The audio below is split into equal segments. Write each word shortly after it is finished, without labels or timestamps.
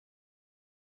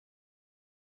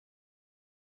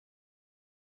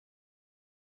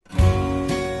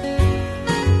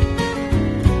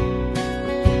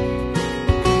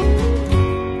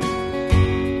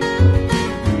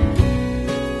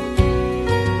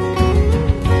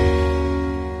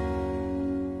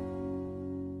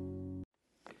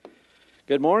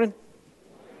Good morning.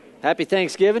 Happy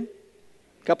Thanksgiving.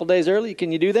 A couple days early.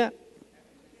 Can you do that?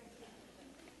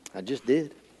 I just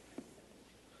did.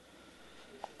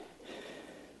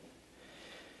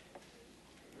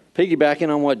 Piggybacking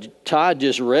on what Todd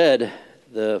just read,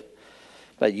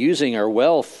 about using our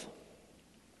wealth.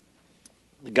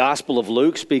 The Gospel of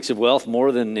Luke speaks of wealth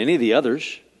more than any of the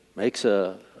others.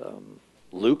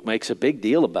 Luke makes a big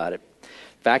deal about it.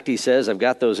 In fact, he says, I've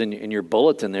got those in your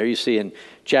bulletin there. You see in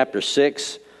chapter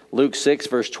 6, Luke 6,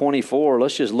 verse 24.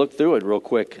 Let's just look through it real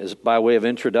quick as by way of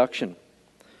introduction.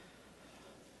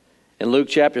 In Luke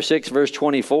chapter 6, verse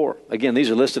 24. Again, these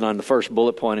are listed on the first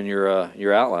bullet point in your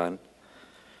outline.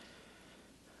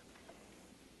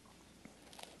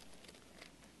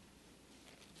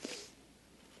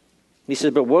 He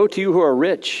says, but woe to you who are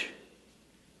rich,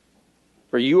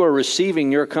 for you are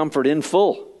receiving your comfort in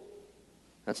full.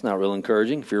 That's not real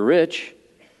encouraging if you're rich.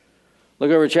 Look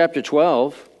over chapter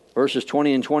 12, verses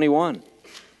 20 and 21.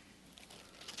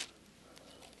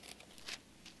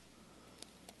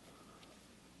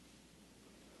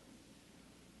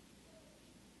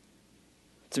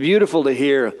 It's beautiful to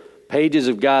hear pages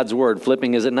of God's Word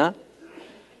flipping, is it not?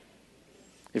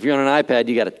 If you're on an iPad,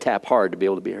 you got to tap hard to be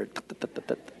able to be heard.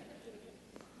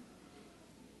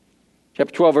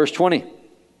 Chapter 12, verse 20.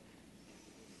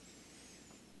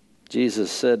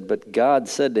 Jesus said, but God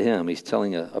said to him, he's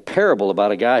telling a parable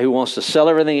about a guy who wants to sell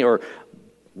everything or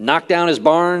knock down his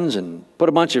barns and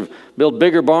build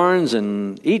bigger barns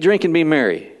and eat, drink, and be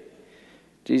merry.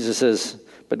 Jesus says,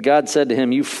 but God said to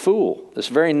him, you fool, this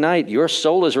very night your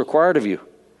soul is required of you.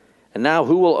 And now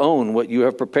who will own what you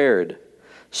have prepared?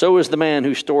 So is the man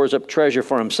who stores up treasure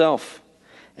for himself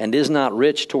and is not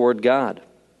rich toward God.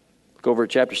 Go over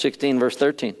to chapter 16, verse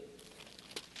 13.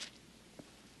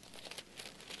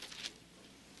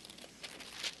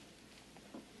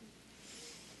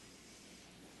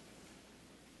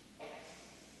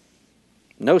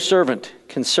 No servant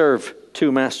can serve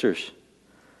two masters.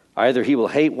 Either he will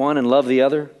hate one and love the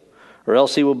other, or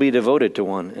else he will be devoted to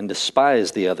one and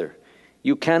despise the other.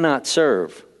 You cannot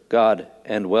serve God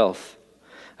and wealth.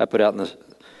 I put out in this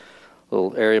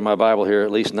little area of my Bible here, at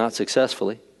least not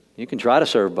successfully. You can try to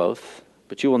serve both,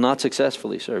 but you will not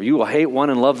successfully serve. You will hate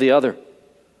one and love the other.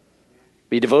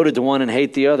 Be devoted to one and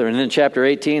hate the other. And then chapter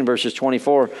 18, verses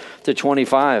 24 to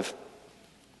 25,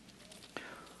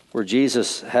 where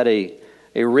Jesus had a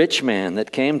rich man that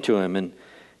came to him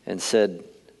and said,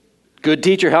 good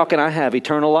teacher, how can I have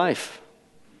eternal life?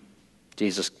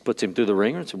 Jesus puts him through the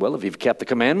ringer and said, well, if you've kept the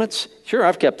commandments, sure,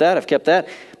 I've kept that.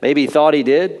 Maybe he thought he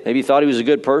did. Maybe he thought he was a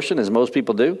good person, as most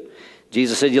people do.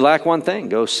 Jesus said, you lack one thing.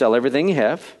 Go sell everything you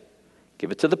have,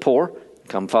 give it to the poor,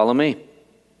 come follow me.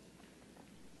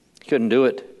 He couldn't do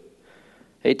it.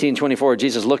 18:24,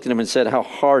 Jesus looked at him and said, how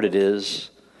hard it is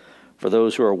for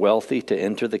those who are wealthy to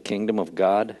enter the kingdom of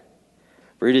God.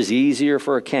 For it is easier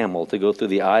for a camel to go through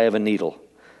the eye of a needle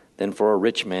than for a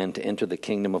rich man to enter the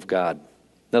kingdom of God.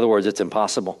 In other words, it's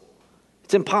impossible.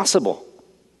 It's impossible.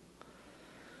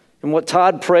 And what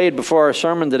Todd prayed before our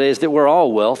sermon today is that we're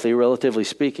all wealthy, relatively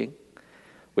speaking.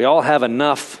 We all have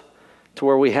enough to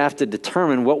where we have to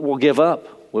determine what we'll give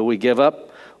up. Will we give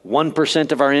up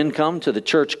 1% of our income to the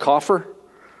church coffer?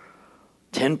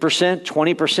 10%,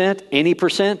 20%, any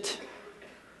percent?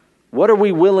 What are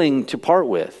we willing to part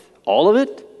with? All of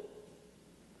it?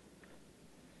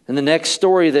 And the next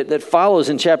story that follows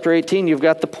in chapter 18, you've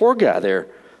got the poor guy there.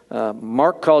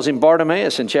 Mark calls him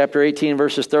Bartimaeus in chapter 18,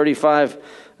 verses 35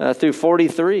 through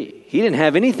 43. He didn't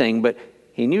have anything, but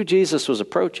he knew Jesus was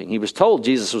approaching. He was told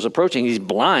Jesus was approaching. He's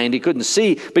blind. He couldn't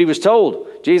see, but he was told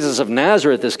Jesus of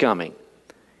Nazareth is coming.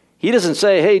 He doesn't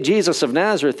say, hey, Jesus of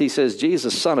Nazareth. He says,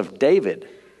 Jesus, son of David.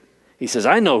 He says,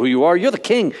 I know who you are. You're the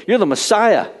king. You're the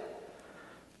Messiah.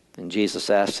 And Jesus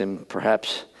asks him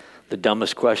perhaps the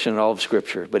dumbest question in all of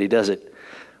Scripture, but he does it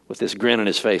with this grin on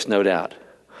his face, no doubt.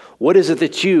 What is it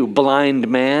that you, blind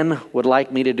man, would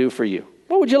like me to do for you?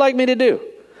 What would you like me to do?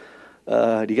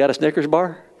 Do you got a Snickers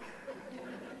bar?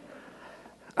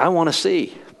 I want to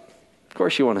see. Of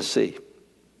course you want to see.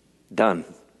 Done.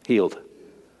 Healed.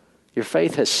 Your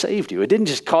faith has saved you. It didn't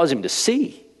just cause him to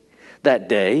see that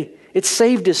day. It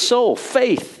saved his soul.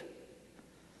 Faith.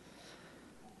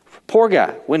 Poor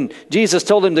guy. When Jesus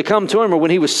told him to come to him, or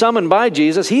when he was summoned by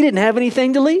Jesus, he didn't have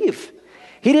anything to leave.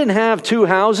 He didn't have 2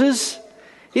 houses.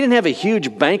 He didn't have a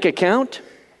huge bank account.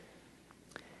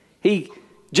 He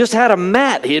just had a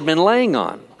mat he had been laying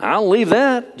on. I'll leave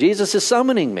that. Jesus is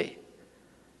summoning me.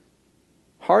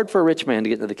 Hard for a rich man to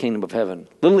get into the kingdom of heaven.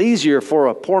 A little easier for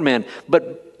a poor man.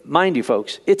 But mind you,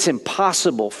 folks, it's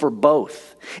impossible for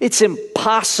both. It's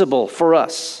impossible for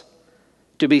us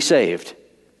to be saved.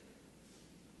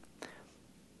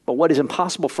 But what is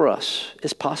impossible for us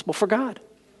is possible for God.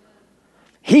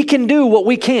 He can do what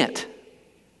we can't.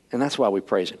 And that's why we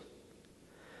praise him.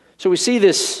 So we see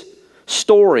this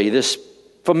story, this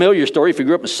familiar story, if you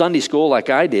grew up in Sunday school like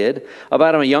I did,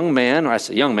 about a young man, or I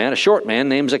say young man, a short man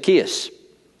named Zaccheus.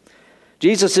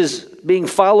 Jesus is being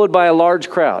followed by a large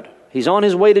crowd. He's on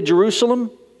his way to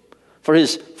Jerusalem for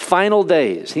his final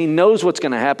days. He knows what's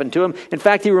going to happen to him. In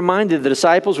fact, he reminded the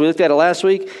disciples, we looked at it last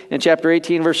week in chapter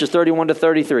 18, verses 31 to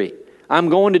 33. I'm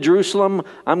going to Jerusalem.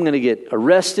 I'm going to get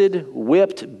arrested,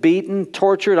 whipped, beaten,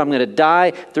 tortured. I'm going to die.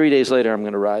 3 days later, I'm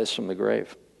going to rise from the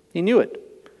grave. He knew it.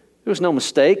 There was no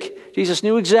mistake. Jesus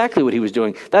knew exactly what he was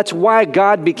doing. That's why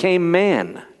God became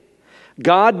man.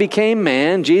 God became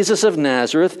man, Jesus of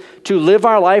Nazareth, to live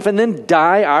our life and then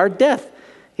die our death.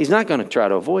 He's not going to try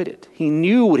to avoid it. He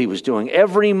knew what he was doing.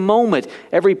 Every moment,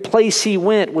 every place he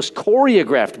went was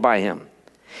choreographed by him.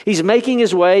 He's making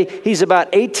his way. He's about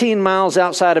 18 miles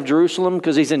outside of Jerusalem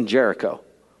because he's in Jericho,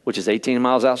 which is 18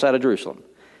 miles outside of Jerusalem.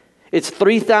 It's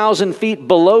 3,000 feet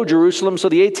below Jerusalem, so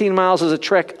the 18 miles is a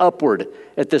trek upward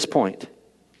at this point.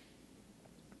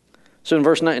 So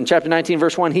in chapter 19,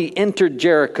 verse 1, he entered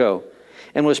Jericho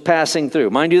and was passing through.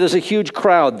 Mind you, there's a huge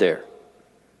crowd there.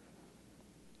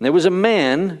 And there was a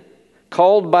man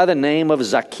called by the name of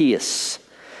Zaccheus.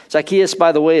 Zaccheus,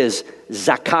 by the way, is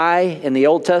Zacchaeus in the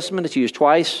Old Testament. It's used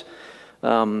twice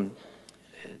in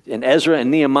Ezra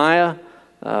and Nehemiah.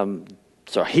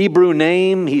 It's a Hebrew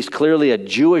name. He's clearly a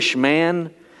Jewish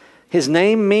man. His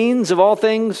name means, of all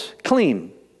things,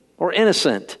 clean or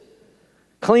innocent.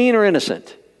 Clean or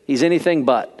innocent. He's anything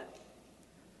but.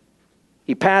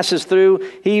 He passes through.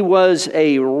 He was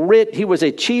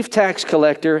a chief tax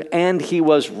collector, and he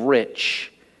was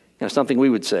rich. Something we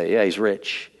would say, yeah, he's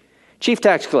rich. Chief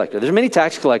tax collector. There's many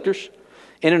tax collectors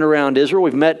in and around Israel.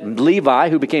 We've met Levi,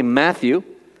 who became Matthew.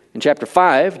 In chapter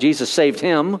 5, Jesus saved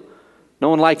him. No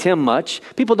one liked him much.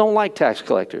 People don't like tax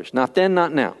collectors. Not then,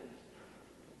 not now.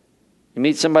 You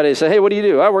meet somebody and say, hey, what do you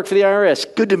do? I work for the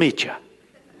IRS. Good to meet you.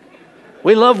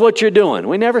 We love what you're doing.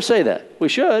 We never say that. We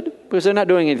should, because they're not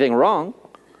doing anything wrong.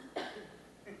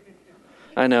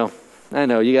 I know.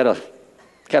 You got to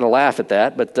kind of laugh at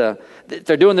that, but if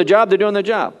they're doing their job, they're doing their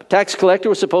job. Tax collector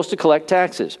was supposed to collect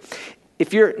taxes.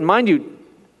 Mind you,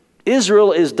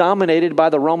 Israel is dominated by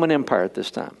the Roman Empire at this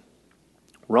time.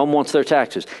 Rome wants their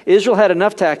taxes. Israel had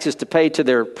enough taxes to pay to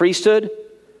their priesthood,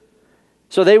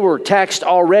 so they were taxed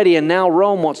already, and now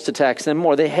Rome wants to tax them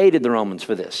more. They hated the Romans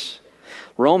for this.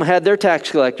 Rome had their tax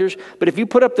collectors, but if you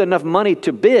put up enough money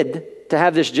to bid to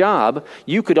have this job,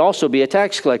 you could also be a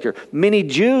tax collector. Many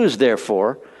Jews,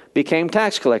 therefore, became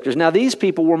tax collectors. Now, these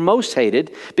people were most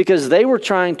hated because they were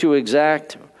trying to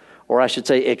exact, or I should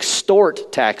say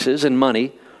extort taxes and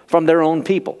money from their own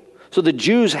people. So the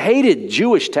Jews hated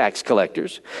Jewish tax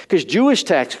collectors because Jewish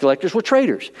tax collectors were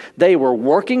traitors. They were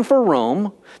working for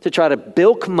Rome to try to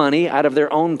bilk money out of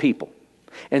their own people.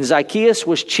 And Zaccheus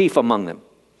was chief among them.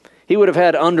 He would have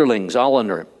had underlings all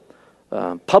under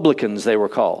him. Publicans, they were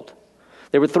called.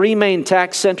 There were three main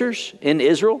tax centers in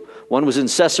Israel. One was in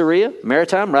Caesarea,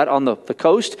 Maritime, right on the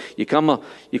coast. You come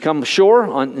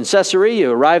ashore in Caesarea,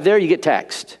 you arrive there, you get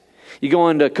taxed. You go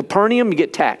into Capernaum, you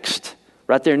get taxed.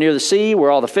 Right there near the sea where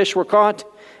all the fish were caught,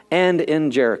 and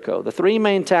in Jericho. The three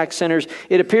main tax centers.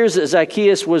 It appears that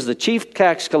Zaccheus was the chief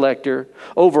tax collector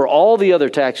over all the other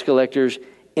tax collectors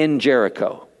in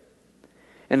Jericho.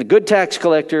 And the good tax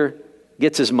collector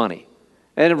gets his money.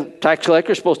 And a tax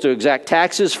collector is supposed to exact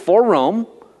taxes for Rome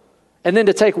and then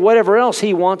to take whatever else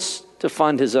he wants to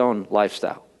fund his own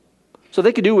lifestyle. So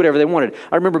they could do whatever they wanted.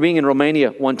 I remember being in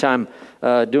Romania one time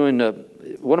doing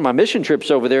one of my mission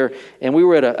trips over there, and we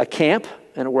were at a camp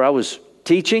and where I was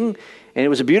teaching, and it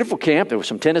was a beautiful camp. There were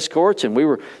some tennis courts, and we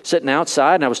were sitting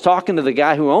outside, and I was talking to the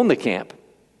guy who owned the camp.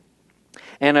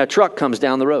 And a truck comes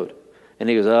down the road, and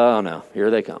he goes, oh, no, here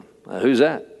they come. Who's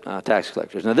that? Tax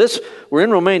collectors. Now we're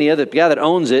in Romania. The guy that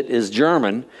owns it is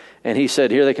German, and he said,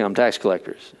 here they come, tax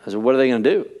collectors. I said, what are they going to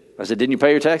do? I said, didn't you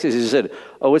pay your taxes? He said,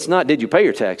 oh, it's not did you pay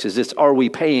your taxes, it's are we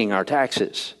paying our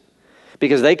taxes?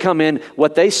 Because they come in,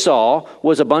 what they saw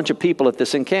was a bunch of people at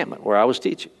this encampment where I was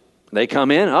teaching. They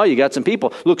come in, oh, you got some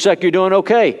people. Looks like you're doing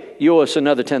okay. You owe us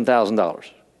another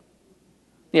 $10,000.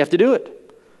 You have to do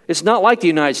it. It's not like the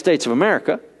United States of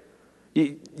America.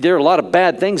 There are a lot of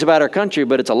bad things about our country,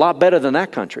 but it's a lot better than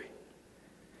that country.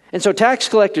 And so tax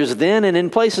collectors then and in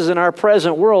places in our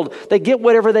present world, they get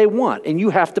whatever they want, and you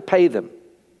have to pay them.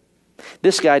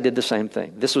 This guy did the same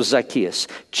thing. This was Zaccheus,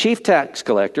 chief tax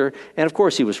collector, and of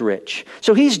course he was rich.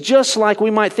 So he's just like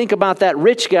we might think about that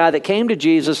rich guy that came to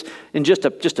Jesus in just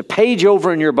a page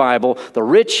over in your Bible, the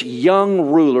rich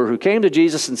young ruler who came to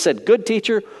Jesus and said, good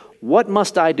teacher, what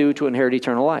must I do to inherit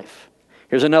eternal life?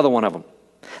 Here's another one of them.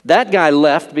 That guy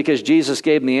left because Jesus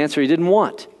gave him the answer he didn't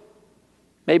want.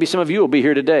 Maybe some of you will be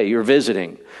here today. You're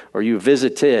visiting or you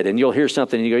visited and you'll hear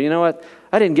something and you go, you know what?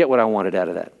 I didn't get what I wanted out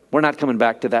of that. We're not coming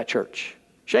back to that church.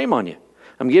 Shame on you.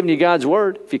 I'm giving you God's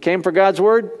word. If you came for God's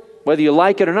word, whether you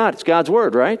like it or not, it's God's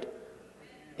word, right?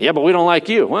 Yeah, but we don't like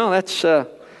you. Well,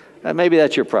 maybe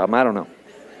that's your problem. I don't know.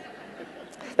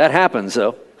 That happens,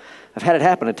 though. I've had it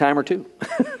happen a time or two.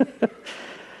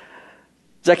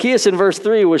 Zaccheus in verse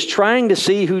 3 was trying to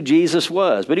see who Jesus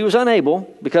was, but he was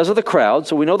unable because of the crowd.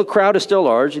 So we know the crowd is still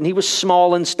large, and he was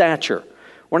small in stature.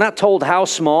 We're not told how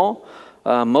small.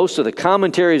 Most of the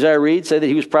commentaries I read say that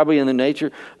he was probably in the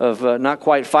nature of not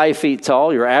quite 5 feet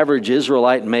tall, your average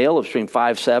Israelite male of between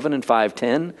 5'7" and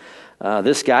 5'10".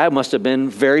 This guy must have been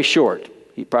very short.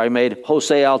 He probably made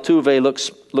Jose Altuve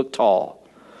look tall.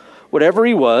 Whatever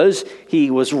he was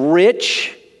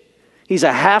rich. He's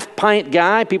a half-pint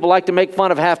guy. People like to make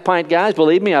fun of half-pint guys.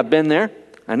 Believe me, I've been there.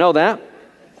 I know that.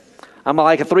 I'm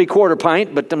like a 3/4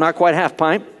 pint, but I'm not quite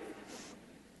half-pint.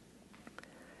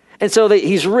 And so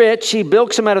he's rich. He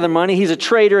bilks them out of their money. He's a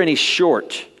trader, and he's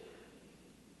short.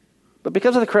 But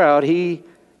because of the crowd, he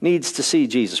needs to see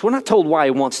Jesus. We're not told why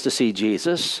he wants to see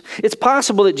Jesus. It's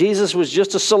possible that Jesus was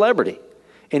just a celebrity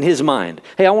in his mind.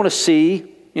 Hey, I want to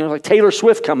see, like Taylor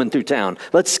Swift coming through town.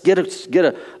 Let's get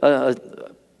a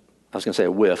I was going to say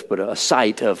a whiff, but a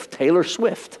sight of Taylor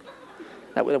Swift.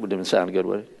 That wouldn't sound good,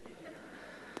 would it?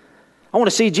 I want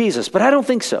to see Jesus, but I don't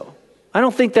think so. I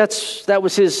don't think that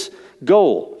was his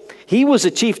goal. He was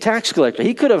a chief tax collector.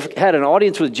 He could have had an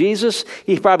audience with Jesus.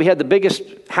 He probably had the biggest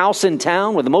house in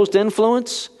town with the most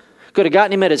influence. Could have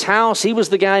gotten him at his house. He was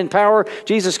the guy in power.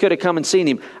 Jesus could have come and seen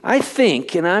him. I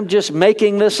think, and I'm just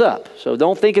making this up, so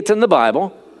don't think it's in the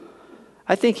Bible.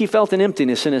 I think he felt an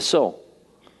emptiness in his soul,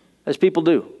 as people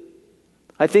do.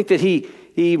 I think that he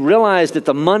realized that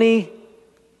the money,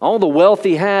 all the wealth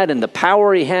he had and the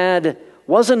power he had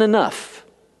wasn't enough,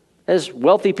 as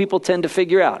wealthy people tend to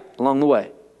figure out along the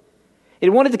way. He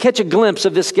wanted to catch a glimpse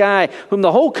of this guy whom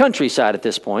the whole countryside at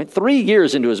this point, 3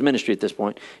 years into his ministry at this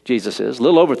point, Jesus is, a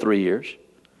little over 3 years.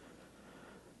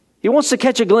 He wants to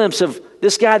catch a glimpse of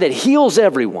this guy that heals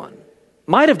everyone.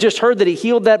 Might have just heard that he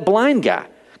healed that blind guy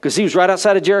because he was right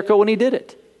outside of Jericho when he did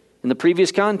it in the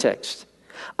previous context.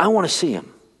 I want to see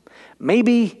him.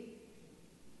 Maybe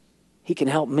he can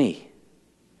help me.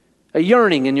 A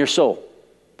yearning in your soul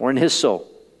or in his soul.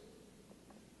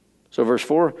 So verse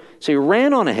 4, so he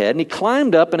ran on ahead and he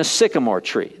climbed up in a sycamore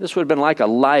tree. This would have been like a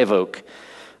live oak,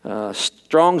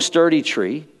 strong, sturdy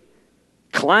tree.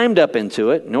 Climbed up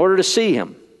into it in order to see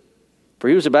him, for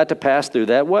he was about to pass through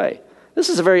that way. This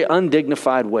is a very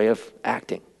undignified way of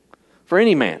acting for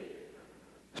any man,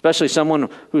 especially someone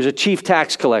who's a chief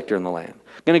tax collector in the land.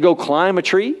 Going to go climb a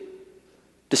tree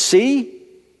to see?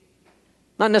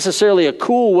 Not necessarily a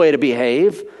cool way to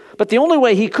behave, but the only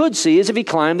way he could see is if he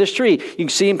climbed this tree. You can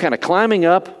see him kind of climbing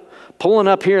up, pulling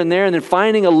up here and there, and then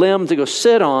finding a limb to go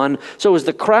sit on. So as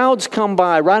the crowds come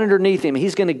by right underneath him,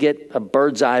 he's going to get a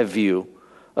bird's eye view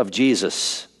of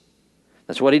Jesus.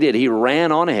 That's what he did. He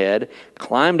ran on ahead,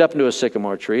 climbed up into a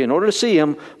sycamore tree in order to see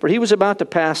him, for he was about to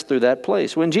pass through that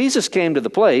place. When Jesus came to the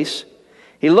place,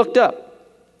 he looked up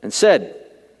and said,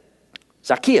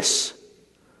 Zaccheus.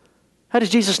 How does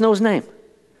Jesus know his name?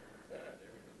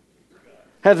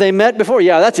 Have they met before?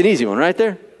 Yeah, that's an easy one right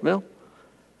there, Bill.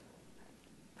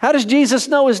 How does Jesus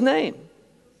know his name?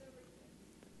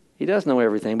 He does know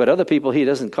everything, but other people, he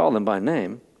doesn't call them by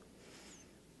name.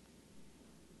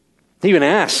 He even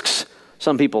asks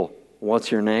some people,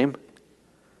 what's your name?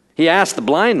 He asked the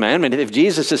blind man, and if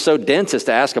Jesus is so dense as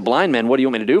to ask a blind man, what do you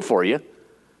want me to do for you?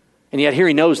 And yet here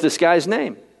he knows this guy's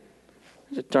name.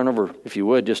 Just turn over, if you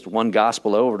would, just one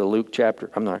gospel over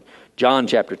to John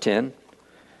chapter 10.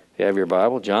 If you have your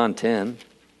Bible, John 10.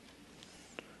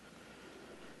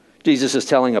 Jesus is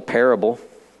telling a parable,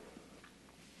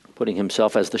 putting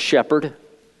himself as the shepherd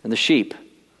and the sheep.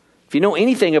 If you know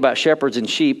anything about shepherds and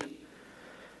sheep,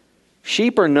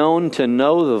 sheep are known to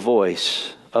know the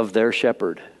voice of their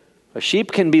shepherd. A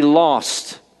sheep can be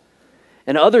lost,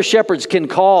 and other shepherds can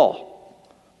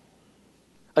call.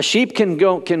 A sheep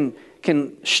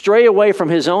can stray away from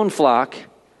his own flock,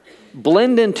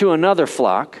 blend into another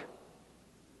flock,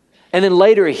 and then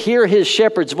later hear his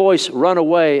shepherd's voice, run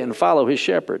away and follow his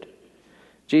shepherd.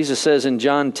 Jesus says in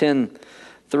John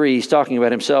 10:3, he's talking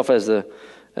about himself as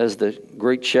the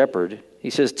great shepherd. He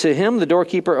says, to him the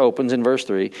doorkeeper opens in verse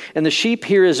 3, and the sheep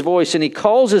hear his voice, and he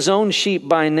calls his own sheep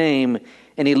by name,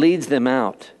 and he leads them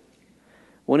out.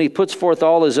 When he puts forth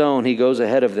all his own, he goes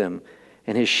ahead of them,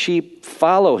 and his sheep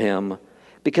follow him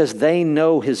because they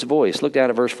know his voice. Look down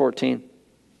at verse 14.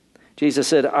 Jesus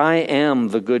said, I am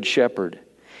the good shepherd,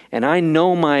 and I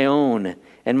know my own,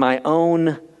 and my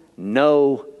own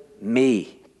know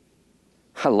me.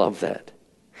 I love that. Do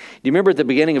you remember at the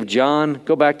beginning of John?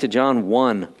 Go back to John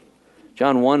 1.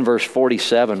 John 1, verse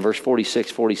 47, verse 46,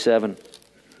 47.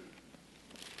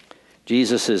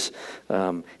 Jesus is,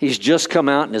 he's just come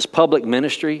out in his public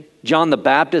ministry. John the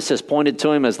Baptist has pointed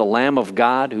to him as the Lamb of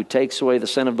God who takes away the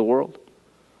sin of the world.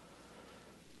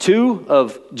 Two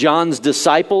of John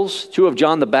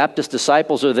the Baptist's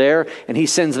disciples are there, and he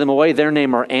sends them away. Their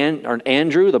name are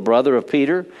Andrew, the brother of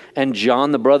Peter, and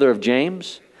John, the brother of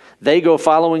James. They go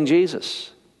following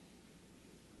Jesus.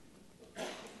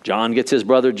 John gets his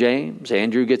brother James,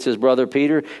 Andrew gets his brother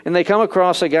Peter, and they come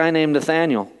across a guy named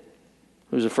Nathanael,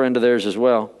 who's a friend of theirs as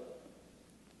well.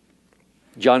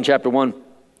 John chapter 1,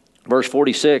 verse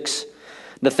 46.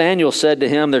 Nathanael said to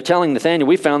him, they're telling Nathanael,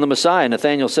 we found the Messiah.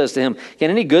 Nathanael says to him, can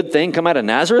any good thing come out of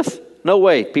Nazareth? No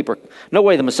way, no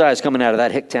way the Messiah is coming out of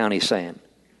that hick town, he's saying.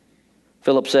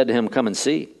 Philip said to him, come and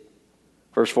see.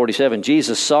 Verse 47,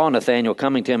 Jesus saw Nathanael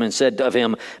coming to him and said of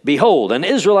him, behold, an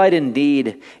Israelite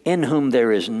indeed, in whom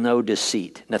there is no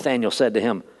deceit. Nathanael said to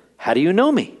him, how do you know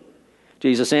me?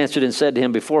 Jesus answered and said to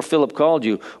him, before Philip called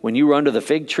you, when you were under the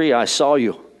fig tree, I saw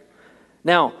you.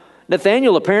 Now,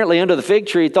 Nathanael apparently under the fig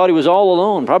tree thought he was all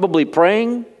alone, probably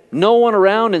praying, no one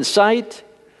around in sight.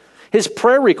 His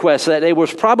prayer request that day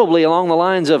was probably along the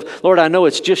lines of, Lord, I know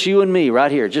it's just you and me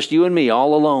right here, just you and me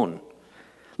all alone.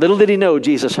 Little did he know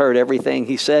Jesus heard everything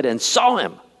he said and saw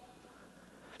him.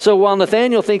 So while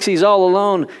Nathanael thinks he's all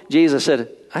alone, Jesus said,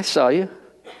 I saw you.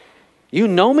 You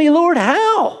know me, Lord?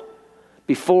 How?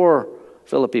 Before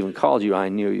Philip even called you, I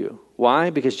knew you. Why?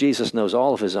 Because Jesus knows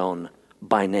all of his own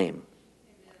by name.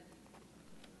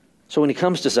 So when he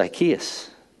comes to Zaccheus,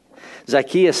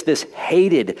 this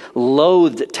hated,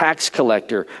 loathed tax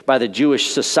collector by the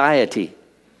Jewish society,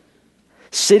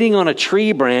 sitting on a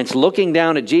tree branch looking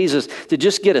down at Jesus to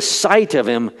just get a sight of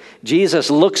him, Jesus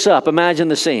looks up. Imagine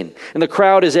the scene. And the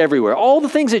crowd is everywhere. All the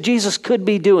things that Jesus could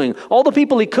be doing, all the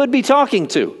people he could be talking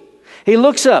to. He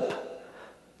looks up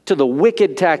to the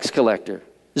wicked tax collector,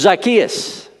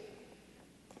 Zaccheus.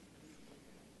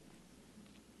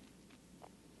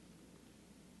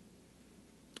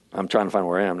 I'm trying to find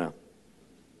where I am now.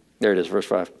 There it is, verse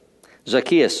 5.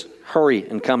 Zaccheus, hurry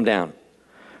and come down.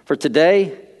 For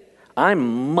today I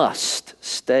must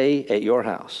stay at your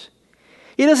house.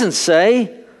 He doesn't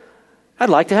say, I'd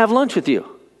like to have lunch with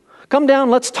you. Come down,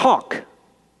 let's talk.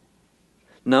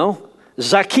 No,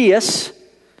 Zaccheus.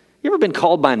 You ever been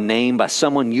called by name by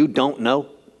someone you don't know?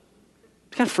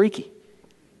 It's kind of freaky.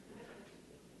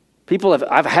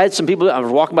 I've had some people, I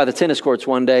was walking by the tennis courts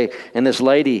one day, and this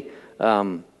lady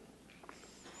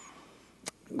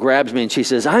grabs me and she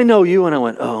says, I know you. And I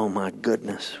went, oh my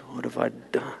goodness, what have I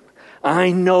done?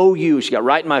 I know you. She got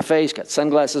right in my face, got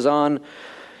sunglasses on.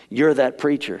 You're that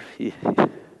preacher.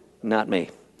 Not me.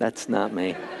 That's not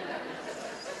me.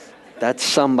 That's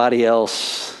somebody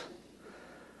else.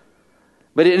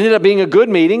 But it ended up being a good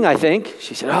meeting, I think.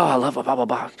 She said, oh, I love blah, blah,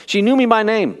 blah. She knew me by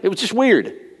name. It was just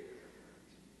weird.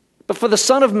 But for the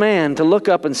Son of Man to look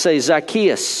up and say,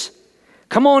 Zaccheus,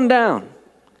 come on down.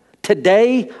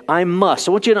 Today, I must.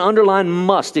 I want you to underline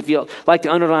must if you like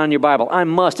to underline in your Bible. I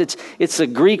must. It's a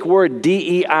Greek word,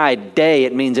 dei, day.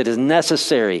 It means it is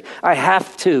necessary. I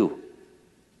have to.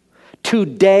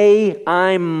 Today,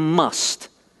 I must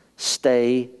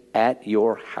stay at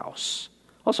your house.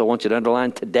 Also, I want you to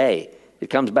underline today. It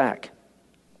comes back.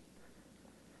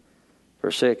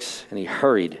 Verse 6, and he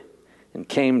hurried and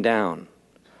came down,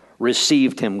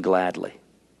 received him gladly.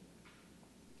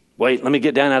 Wait, let me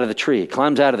get down out of the tree.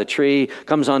 Climbs out of the tree,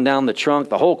 comes on down the trunk.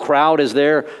 The whole crowd is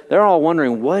there. They're all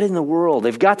wondering, what in the world?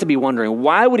 They've got to be wondering,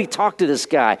 why would he talk to this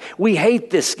guy? We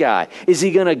hate this guy. Is he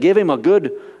going to give him a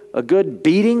good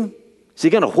beating? Is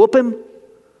he going to whoop him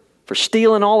for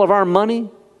stealing all of our money?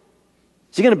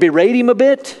 Is he going to berate him a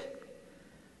bit?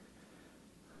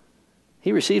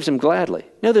 He receives him gladly.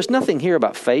 No, there's nothing here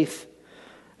about faith.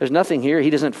 There's nothing here. He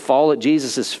doesn't fall at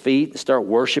Jesus' feet and start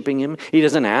worshiping him. He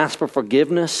doesn't ask for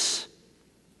forgiveness.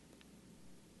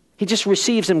 He just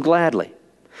receives him gladly.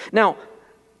 Now,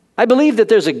 I believe that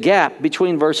there's a gap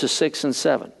between verses 6 and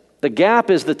 7. The gap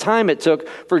is the time it took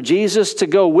for Jesus to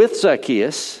go with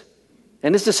Zaccheus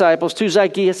and his disciples to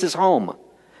Zaccheus' home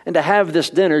and to have this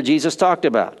dinner Jesus talked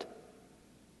about.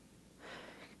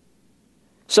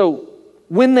 So,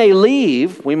 when they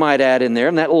leave, we might add in there,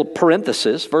 in that little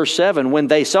parenthesis, verse 7, when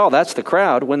they saw, that's the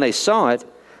crowd, when they saw it,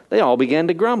 they all began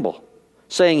to grumble,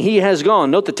 saying, he has gone.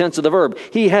 Note the tense of the verb.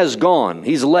 He has gone.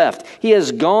 He's left. He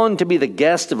has gone to be the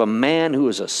guest of a man who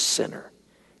is a sinner.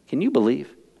 Can you believe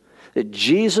that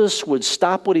Jesus would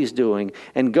stop what he's doing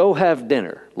and go have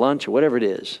dinner, lunch, or whatever it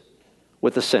is,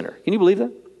 with a sinner? Can you believe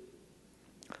that?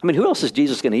 I mean, who else is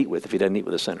Jesus going to eat with if he doesn't eat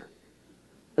with a sinner?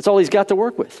 That's all he's got to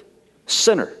work with.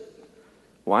 Sinner.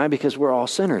 Why? Because we're all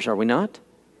sinners, are we not?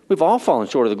 We've all fallen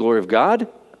short of the glory of God.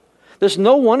 There's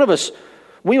no one of us,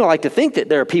 we like to think that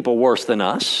there are people worse than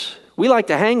us. We like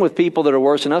to hang with people that are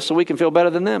worse than us so we can feel better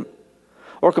than them,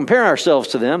 or compare ourselves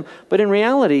to them. But in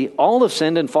reality, all have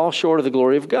sinned and fall short of the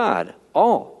glory of God.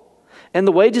 All. And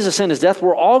the wages of sin is death.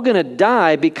 We're all going to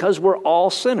die because we're all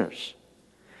sinners.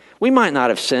 We might not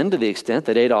have sinned to the extent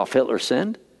that Adolf Hitler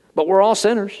sinned, but we're all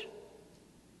sinners.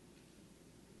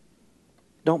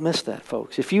 Don't miss that,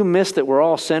 folks. If you miss that we're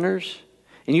all sinners,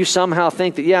 and you somehow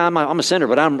think that, yeah, I'm a sinner,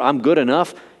 but I'm good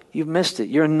enough, you've missed it.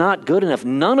 You're not good enough.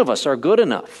 None of us are good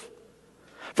enough.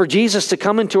 For Jesus to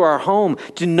come into our home,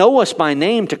 to know us by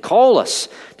name, to call us,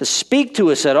 to speak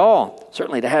to us at all,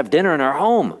 certainly to have dinner in our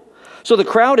home. So the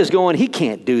crowd is going, he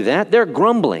can't do that. They're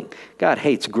grumbling. God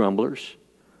hates grumblers.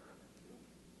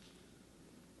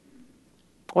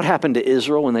 What happened to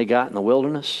Israel when they got in the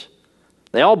wilderness?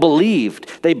 They all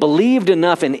believed. They believed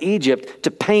enough in Egypt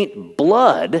to paint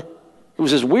blood. It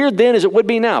was as weird then as it would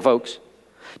be now, folks.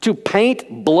 To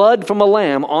paint blood from a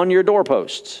lamb on your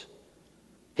doorposts.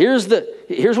 Here's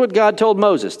what God told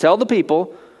Moses. Tell the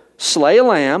people, slay a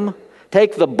lamb,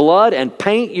 take the blood and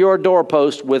paint your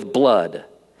doorpost with blood.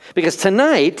 Because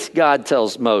tonight, God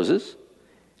tells Moses,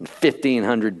 in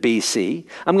 1500 BC,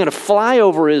 I'm going to fly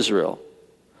over Israel.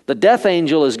 The death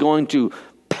angel is going to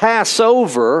pass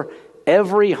over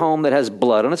every home that has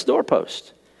blood on its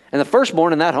doorpost. And the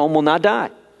firstborn in that home will not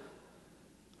die.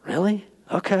 Really?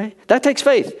 Okay. That takes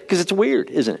faith, because it's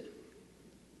weird, isn't it?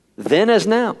 Then as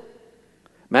now.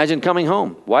 Imagine coming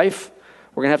home. Wife,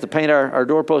 we're going to have to paint our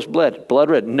doorpost blood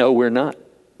red. No, we're not.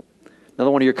 Another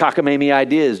one of your cockamamie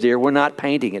ideas, dear. We're not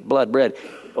painting it blood red.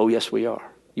 Oh, yes, we are.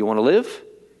 You want to live?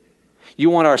 You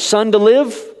want our son to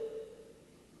live?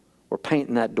 We're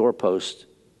painting that doorpost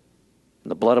in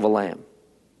the blood of a lamb.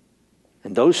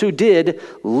 And those who did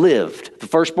lived. The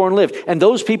firstborn lived. And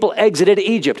those people exited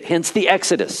Egypt, hence the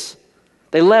Exodus.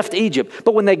 They left Egypt.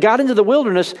 But when they got into the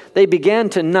wilderness, they began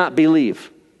to not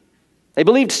believe. They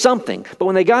believed something. But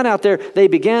when they got out there, they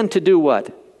began to do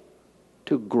what?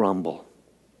 To grumble.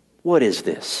 What is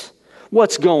this?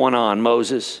 What's going on,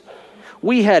 Moses?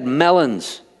 We had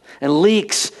melons and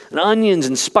leeks and onions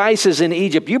and spices in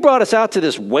Egypt. You brought us out to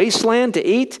this wasteland to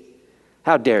eat?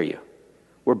 How dare you?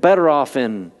 We're better off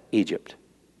in Egypt.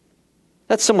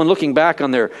 That's someone looking back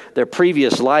on their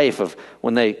previous life of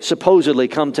when they supposedly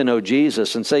come to know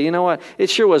Jesus and say, you know what? It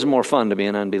sure was more fun to be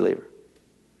an unbeliever.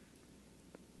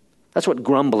 That's what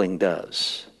grumbling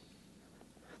does.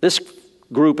 This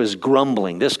group is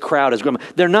grumbling. This crowd is grumbling.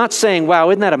 They're not saying, wow,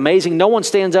 isn't that amazing? No one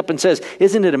stands up and says,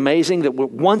 isn't it amazing that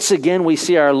once again we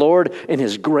see our Lord in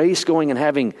his grace going and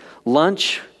having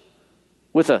lunch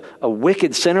with a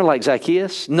wicked sinner like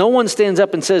Zaccheus? No one stands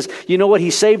up and says, you know what,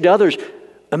 he saved others.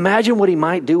 Imagine what he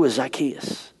might do with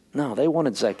Zaccheus. No, they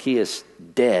wanted Zaccheus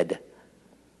dead.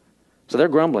 So they're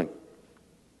grumbling.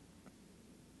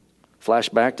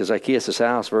 Flashback to Zaccheus'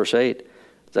 house, verse 8.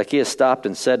 Zaccheus stopped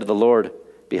and said to the Lord,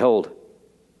 behold,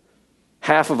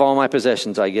 half of all my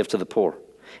possessions I give to the poor.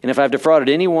 And if I've defrauded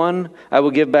anyone, I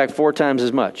will give back 4 times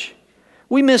as much.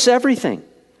 We miss everything.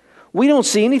 We don't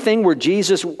see anything where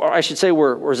Jesus, or I should say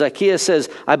where Zaccheus says,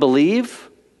 I believe,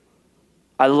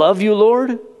 I love you,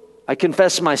 Lord, I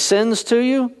confess my sins to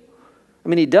you. I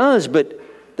mean, he does, but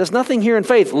there's nothing here in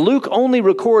faith. Luke only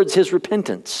records his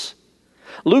repentance.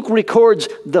 Luke records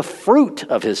the fruit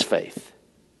of his faith.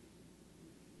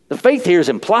 The faith here is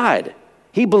implied.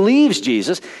 He believes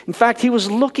Jesus. In fact, he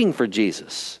was looking for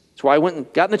Jesus. That's why he went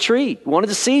and got in the tree. He wanted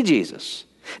to see Jesus.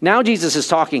 Now Jesus is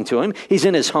talking to him. He's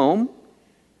in his home.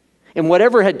 And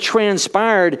whatever had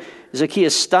transpired,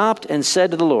 Zaccheus stopped and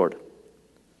said to the Lord,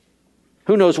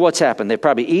 who knows what's happened? They've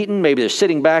probably eaten. Maybe they're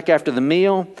sitting back after the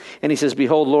meal. And he says,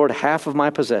 behold, Lord, half of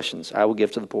my possessions I will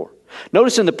give to the poor.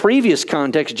 Notice in the previous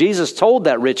context, Jesus told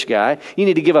that rich guy, you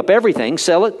need to give up everything,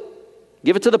 sell it,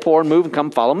 give it to the poor, and move and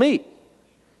come follow me.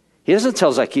 He doesn't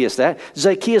tell Zaccheus that.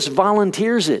 Zaccheus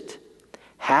volunteers it.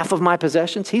 Half of my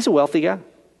possessions? He's a wealthy guy.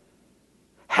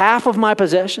 Half of my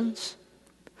possessions?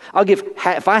 I'll give,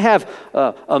 if I have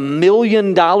 $1 million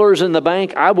in the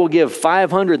bank, I will give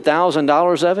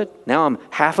 $500,000 of it. Now I'm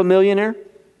half a millionaire.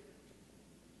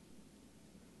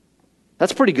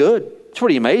 That's pretty good. It's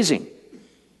pretty amazing.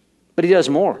 But he does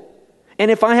more.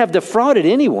 And if I have defrauded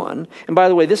anyone, and by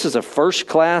the way, this is a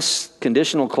first-class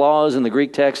conditional clause in the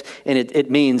Greek text, and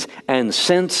it means, and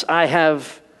since I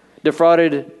have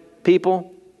defrauded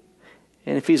people,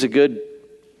 and if he's a good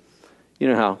You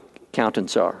know how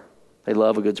accountants are. They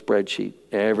love a good spreadsheet.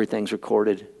 Everything's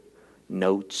recorded.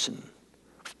 Notes and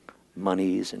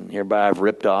monies and hereby I've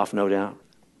ripped off, no doubt.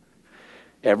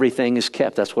 Everything is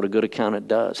kept. That's what a good accountant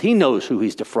does. He knows who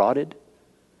he's defrauded.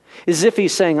 It's as if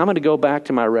he's saying, I'm going to go back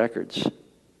to my records,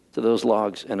 to those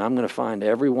logs, and I'm going to find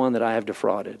everyone that I have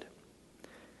defrauded.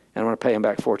 And I'm going to pay him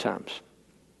back 4 times.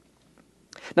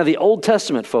 Now, the Old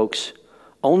Testament, folks,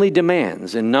 only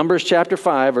demands, in Numbers chapter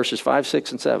 5, verses 5,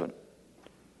 6, and 7,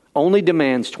 only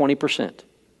demands 20%.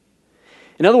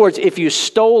 In other words, if you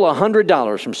stole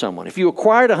 $100 from someone, if you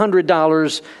acquired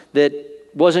 $100 that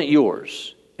wasn't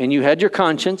yours, and you had your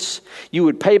conscience, you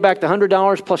would pay back the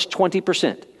 $100 plus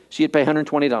 20%. So you'd pay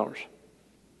 $120.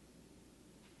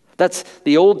 That's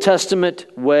the Old Testament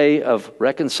way of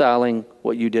reconciling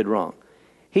what you did wrong.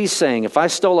 He's saying, if I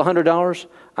stole $100,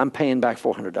 I'm paying back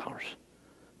 $400.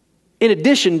 In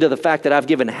addition to the fact that I've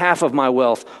given half of my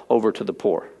wealth over to the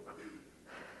poor.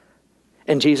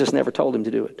 And Jesus never told him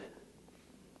to do it.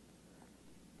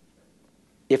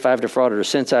 If I've defrauded, or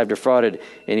since I've defrauded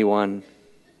anyone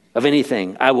of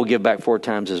anything, I will give back 4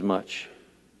 times as much.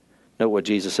 Note what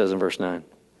Jesus says in verse 9.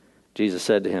 Jesus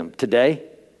said to him, today,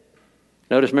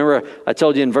 notice, remember I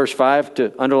told you in verse 5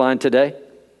 to underline today?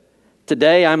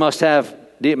 Today I must have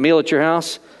a meal at your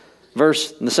house.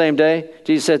 Verse in the same day,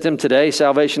 Jesus said to him, today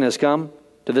salvation has come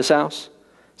to this house.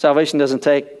 Salvation doesn't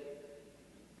take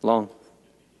long.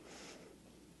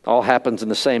 All happens in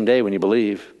the same day when you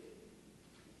believe.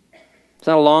 It's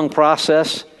not a long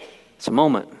process. It's a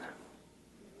moment.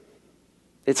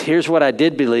 It's here's what I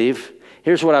did believe.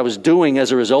 Here's what I was doing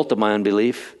as a result of my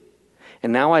unbelief.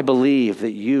 And now I believe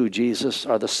that you, Jesus,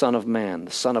 are the Son of Man,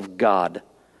 the Son of God,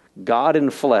 God in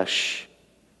flesh.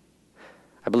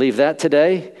 I believe that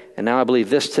today, and now I believe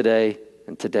this today,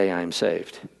 and today I am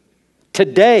saved.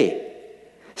 Today,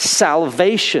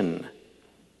 salvation,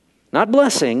 not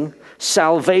blessing,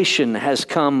 salvation has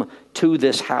come to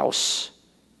this house.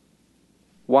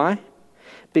 Why?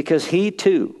 Because he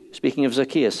too, speaking of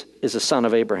Zaccheus, is a son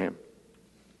of Abraham.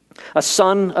 A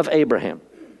son of Abraham.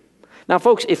 Now,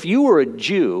 folks, if you were a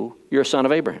Jew, you're a son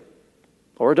of Abraham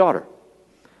or a daughter.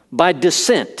 By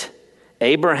descent,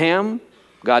 Abraham,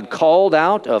 God called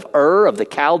out of Ur of the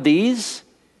Chaldees.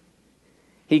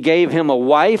 He gave him a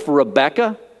wife,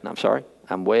 Rebekah. No, I'm sorry,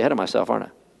 I'm way ahead of myself, aren't I?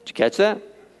 Did you catch that?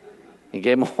 He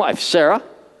gave him a wife, Sarah.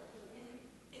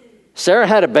 Sarah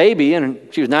had a baby, and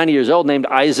she was 90 years old, named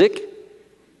Isaac.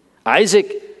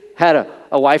 Isaac had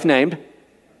a wife named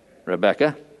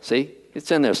Rebekah. See,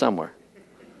 it's in there somewhere.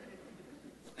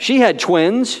 She had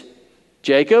twins,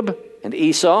 Jacob and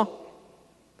Esau.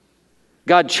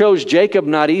 God chose Jacob,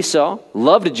 not Esau.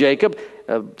 Loved Jacob.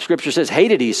 Scripture says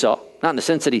hated Esau. Not in the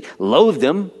sense that he loathed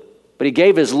him, but he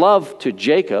gave his love to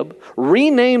Jacob.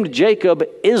 Renamed Jacob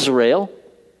Israel.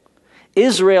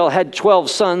 Israel had 12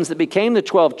 sons that became the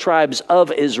 12 tribes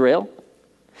of Israel.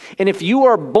 And if you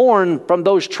are born from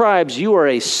those tribes, you are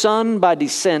a son by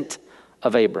descent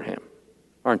of Abraham,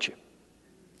 aren't you?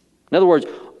 In other words,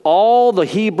 all the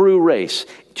Hebrew race,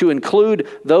 to include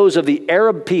those of the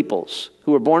Arab peoples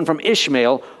who were born from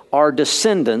Ishmael, are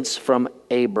descendants from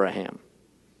Abraham.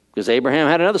 Because Abraham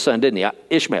had another son, didn't he?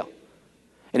 Ishmael.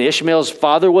 And Ishmael's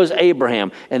father was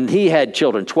Abraham, and he had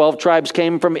children. 12 tribes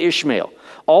came from Ishmael.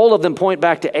 All of them point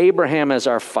back to Abraham as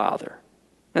our father.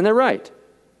 And they're right.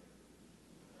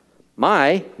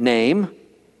 My name,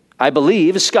 I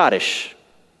believe, is Scottish.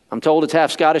 I'm told it's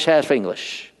half Scottish, half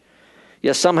English.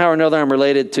 Yes, somehow or another I'm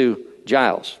related to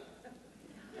Giles,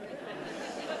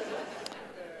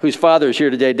 whose father is here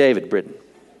today, David Britton.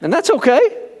 And that's okay.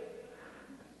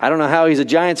 I don't know how he's a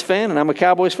Giants fan and I'm a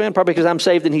Cowboys fan, probably because I'm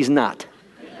saved and he's not.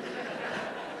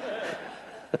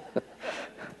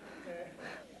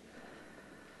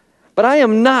 But I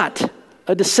am not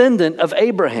a descendant of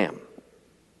Abraham.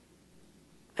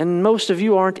 And most of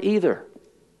you aren't either.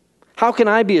 How can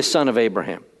I be a son of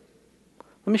Abraham?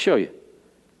 Let me show you.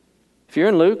 If you're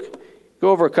in Luke, go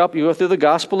over you go through the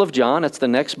Gospel of John. That's the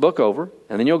next book over.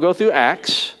 And then you'll go through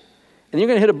Acts. And you're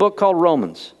going to hit a book called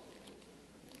Romans.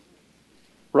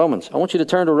 Romans. I want you to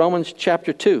turn to Romans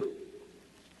chapter 2.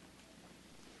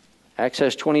 Acts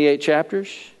has 28 chapters.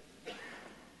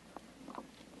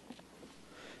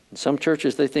 In some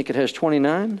churches, they think it has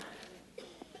 29.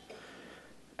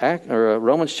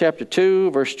 Romans chapter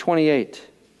 2, verse 28.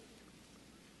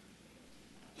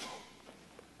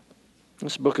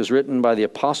 This book is written by the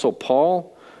Apostle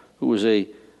Paul, who was a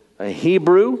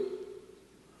Hebrew,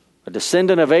 a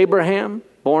descendant of Abraham,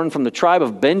 born from the tribe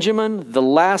of Benjamin, the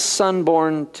last son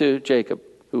born to Jacob,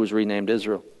 who was renamed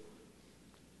Israel.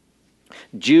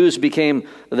 The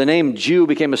name Jew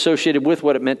became associated with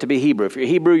what it meant to be Hebrew. If you're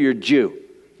Hebrew, you're Jew.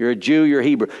 You're a Jew, you're a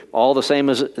Hebrew. All the same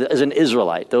as an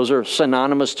Israelite. Those are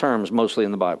synonymous terms mostly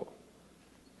in the Bible.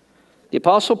 The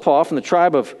Apostle Paul from the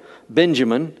tribe of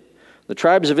Benjamin, the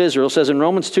tribes of Israel, says in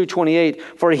Romans 2:28,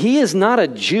 "For he is not a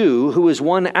Jew who is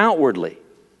one outwardly,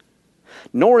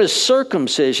 nor is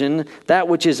circumcision that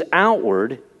which is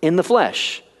outward in the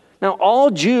flesh." Now,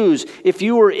 all Jews, if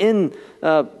you were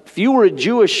a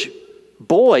Jewish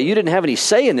boy, you didn't have any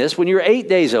say in this. When you were 8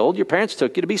 days old, your parents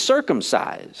took you to be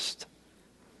circumcised.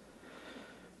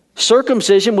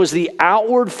 Circumcision was the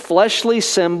outward fleshly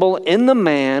symbol in the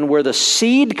man where the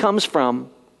seed comes from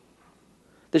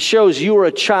that shows you are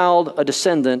a child, a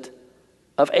descendant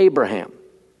of Abraham.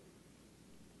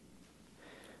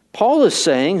 Paul is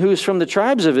saying, who's from the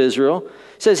tribes of Israel,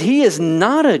 says he is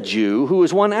not a Jew who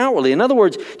is one outwardly. In other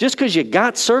words, just because you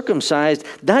got circumcised,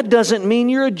 that doesn't mean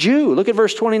you're a Jew. Look at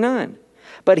verse 29.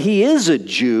 But he is a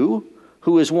Jew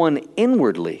who is one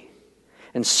inwardly.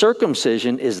 And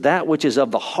circumcision is that which is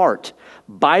of the heart,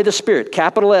 by the Spirit,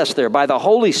 capital S there, by the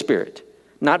Holy Spirit,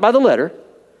 not by the letter.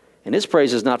 And his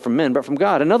praise is not from men, but from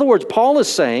God. In other words, Paul is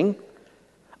saying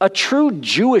a true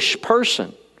Jewish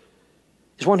person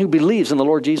is one who believes in the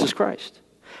Lord Jesus Christ.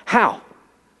 How?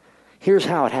 Here's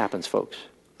how it happens, folks.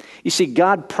 You see,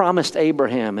 God promised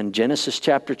Abraham in Genesis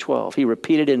chapter 12. He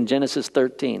repeated it in Genesis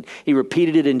 13. He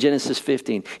repeated it in Genesis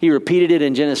 15. He repeated it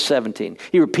in Genesis 17.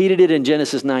 He repeated it in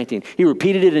Genesis 19. He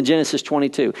repeated it in Genesis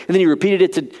 22. And then he repeated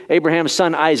it to Abraham's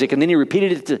son Isaac. And then he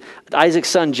repeated it to Isaac's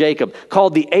son Jacob,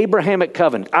 called the Abrahamic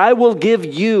covenant. I will give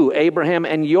you, Abraham,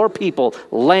 and your people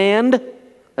land.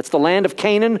 That's the land of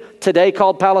Canaan, today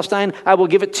called Palestine. I will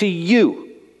give it to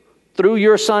you through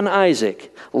your son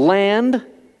Isaac. Land,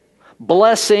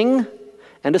 blessing,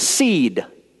 and a seed.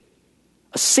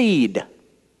 A seed.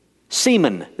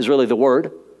 Semen is really the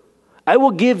word. I will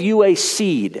give you a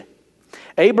seed.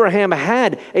 Abraham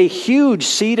had a huge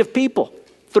seed of people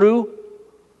through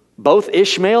both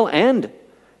Ishmael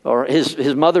or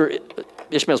his mother,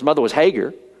 Ishmael's mother was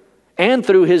Hagar, and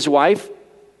through his wife,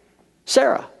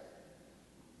 Sarah.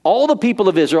 All the people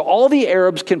of Israel, all the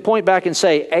Arabs can point back and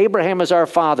say, Abraham is our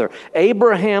father.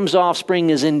 Abraham's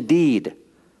offspring is indeed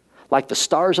like the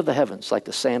stars of the heavens, like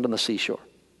the sand on the seashore.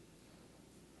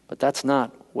 But that's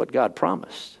not what God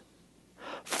promised.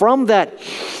 From that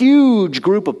huge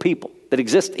group of people that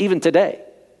exist even today,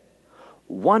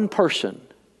 one person,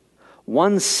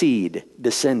 one seed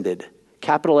descended,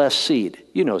 capital S seed,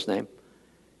 you know his name,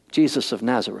 Jesus of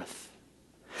Nazareth.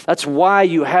 That's why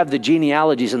you have the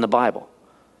genealogies in the Bible.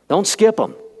 Don't skip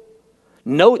them.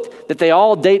 Note that they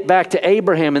all date back to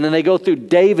Abraham, and then they go through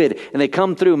David, and they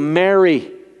come through Mary.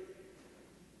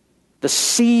 The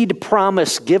seed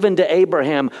promise given to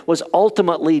Abraham was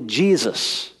ultimately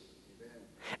Jesus.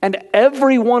 And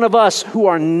every one of us who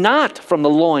are not from the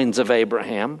loins of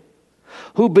Abraham,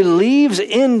 who believes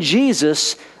in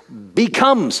Jesus,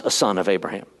 becomes a son of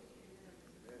Abraham.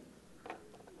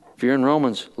 If you're in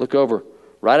Romans, look over.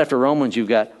 Right after Romans, you've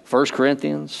got 1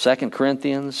 Corinthians, 2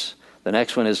 Corinthians. The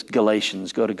next one is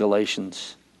Galatians. Go to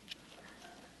Galatians.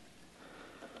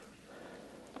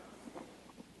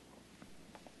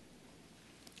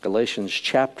 Galatians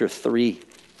chapter 3,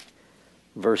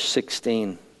 verse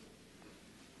 16.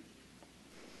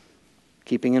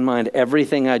 Keeping in mind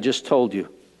everything I just told you,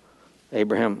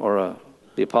 Abraham or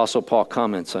the Apostle Paul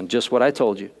comments on just what I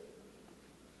told you.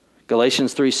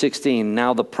 Galatians 3:16,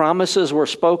 now the promises were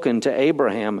spoken to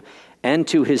Abraham and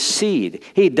to his seed.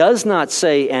 He does not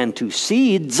say and to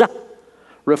seeds,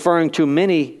 referring to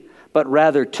many, but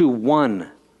rather to one,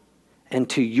 and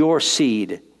to your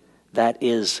seed, that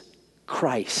is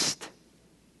Christ.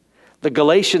 The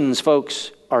Galatians,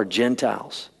 folks, are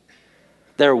Gentiles.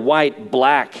 They're white,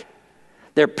 black.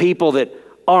 They're people that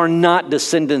are not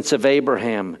descendants of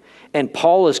Abraham. And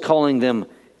Paul is calling them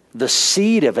the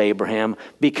seed of Abraham,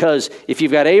 because if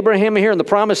you've got Abraham here and the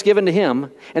promise given to him,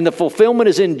 and the fulfillment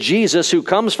is in Jesus who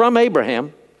comes from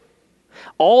Abraham,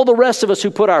 all the rest of us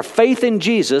who put our faith in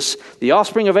Jesus, the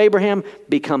offspring of Abraham,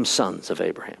 become sons of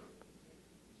Abraham.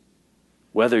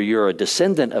 Whether you're a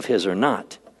descendant of his or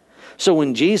not. So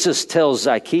when Jesus tells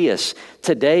Zaccheus,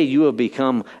 today you have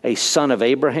become a son of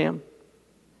Abraham,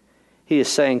 he is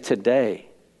saying today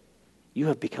you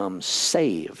have become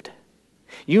saved.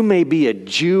 You may be a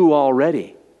Jew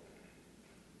already,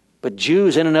 but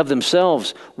Jews in and of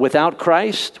themselves, without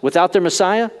Christ, without their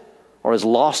Messiah, are as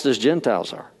lost as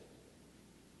Gentiles are.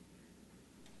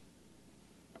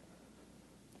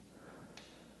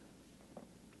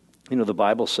 You know, the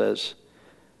Bible says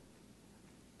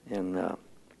in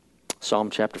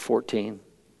Psalm chapter 14,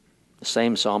 the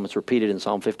same psalm, it's repeated in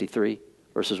Psalm 53,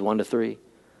 verses 1 to 3.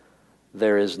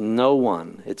 There is no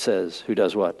one, it says, who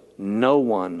does what? No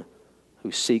one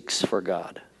who seeks for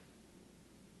God.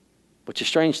 Which is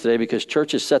strange today because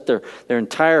churches set their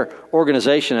entire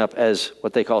organization up as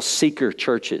what they call seeker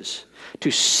churches.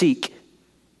 To seek.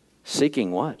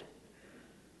 Seeking what?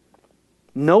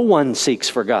 No one seeks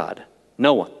for God.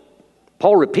 No one.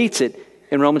 Paul repeats it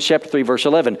in Romans chapter 3, verse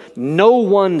 11. No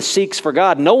one seeks for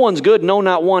God. No one's good, no,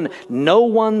 not one. No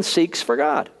one seeks for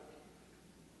God.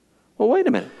 Well, wait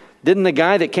a minute. Didn't the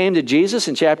guy that came to Jesus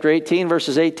in chapter 18,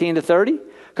 verses 18 to 30,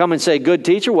 come and say, "Good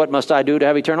teacher, what must I do to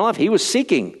have eternal life?" He was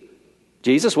seeking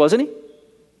Jesus, wasn't he?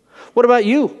 What about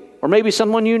you? Or maybe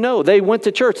someone you know. They went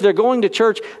to church. They're going to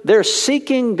church. They're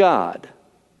seeking God.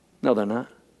 No, they're not.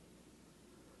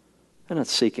 They're not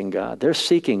seeking God. They're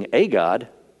seeking a God.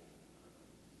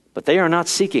 But they are not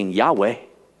seeking Yahweh.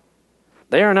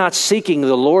 They are not seeking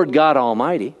the Lord God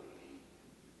Almighty.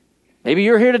 Maybe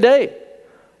you're here today.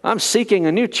 I'm seeking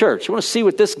a new church. I want to see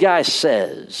what this guy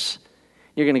says.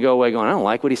 You're going to go away going, "I don't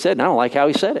like what he said, and I don't like how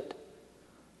he said it."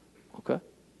 Okay.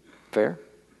 Fair.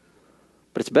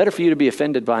 But it's better for you to be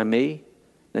offended by me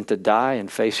than to die and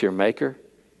face your Maker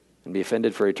and be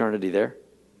offended for eternity there.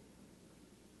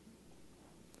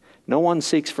 No one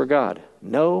seeks for God.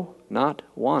 No, not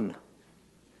one.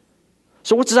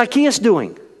 So what's Zaccheus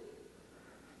doing?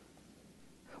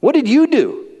 What did you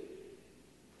do?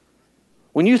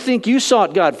 When you think you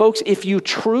sought God, folks, if you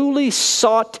truly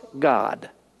sought God,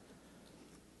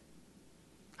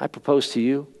 I propose to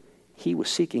you, He was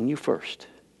seeking you first.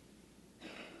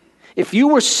 If you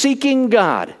were seeking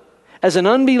God as an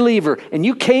unbeliever and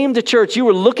you came to church, you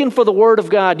were looking for the Word of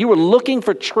God, you were looking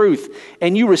for truth,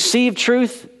 and you received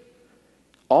truth,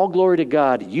 all glory to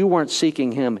God. You weren't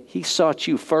seeking Him. He sought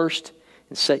you first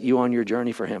and set you on your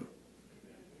journey for Him.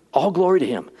 All glory to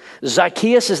Him.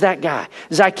 Zaccheus is that guy.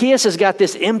 Zaccheus has got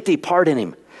this empty part in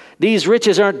him. These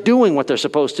riches aren't doing what they're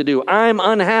supposed to do. I'm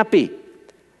unhappy.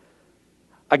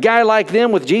 A guy like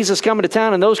them with Jesus coming to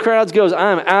town and those crowds goes,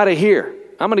 "I'm out of here.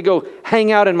 I'm going to go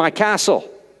hang out in my castle."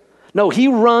 No, he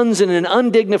runs in an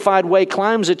undignified way,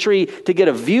 climbs a tree to get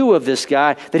a view of this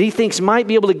guy that he thinks might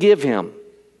be able to give him.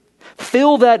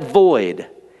 Fill that void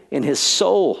in his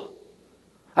soul.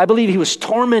 I believe he was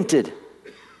tormented.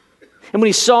 And when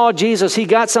he saw Jesus, he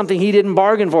got something he didn't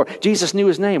bargain for. Jesus knew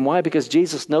his name. Why? Because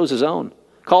Jesus knows his own.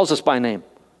 Calls us by name.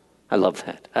 I love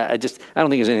that. I don't think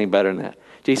there's anything better than that.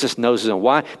 Jesus knows his own.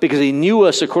 Why? Because he knew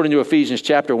us according to Ephesians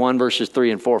chapter 1, verses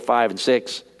 3 and 4, 5, and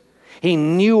 6. He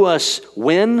knew us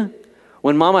when?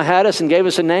 When Mama had us and gave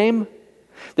us a name?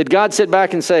 Did God sit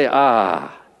back and say,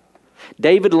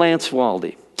 David Lance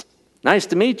Waldy. Nice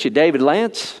to meet you, David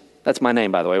Lance. That's my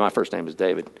name, by the way. My first name is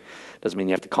David. Doesn't mean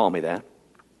you have to call me that.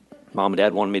 Mom and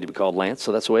Dad wanted me to be called Lance,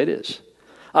 so that's the way it is.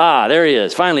 There he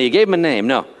is. Finally, you gave him a name.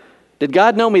 No. Did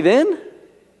God know me then?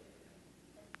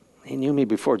 He knew me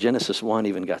before Genesis 1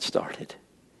 even got started.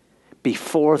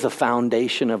 Before the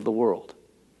foundation of the world.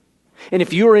 And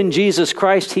if you're in Jesus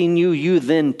Christ, He knew you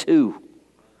then too.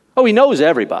 Oh, He knows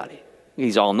everybody.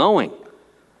 He's all-knowing.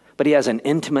 But He has an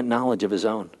intimate knowledge of His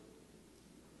own.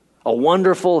 A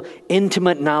wonderful,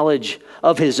 intimate knowledge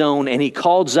of His own. And He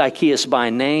called Zaccheus by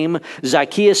name.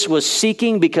 Zaccheus was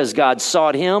seeking because God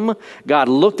sought him. God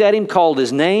looked at him, called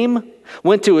his name,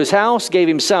 went to his house, gave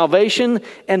him salvation,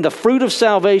 and the fruit of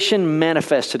salvation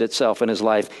manifested itself in his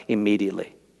life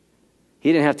immediately.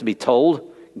 He didn't have to be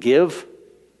told, give.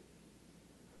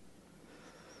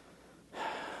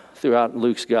 Throughout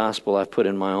Luke's gospel, I've put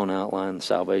in my own outline,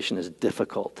 salvation is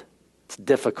difficult. It's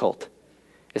difficult.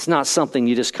 It's not something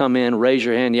you just come in, raise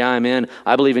your hand, yeah, I'm in.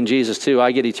 I believe in Jesus too.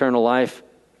 I get eternal life.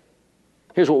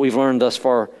 Here's what we've learned thus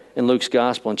far in Luke's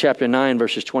gospel. In chapter 9,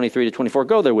 verses 23 to 24.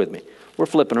 Go there with me. We're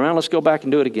flipping around. Let's go back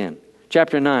and do it again.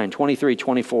 Chapter 9, 23,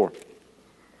 24.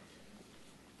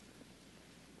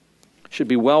 Should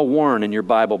be well worn in your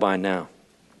Bible by now.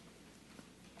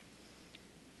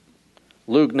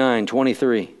 Luke 9,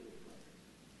 23.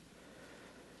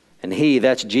 And He,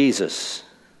 that's Jesus,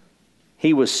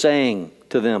 He was saying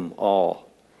to them all,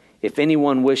 if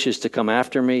anyone wishes to come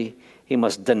after me, he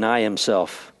must deny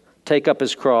himself, take up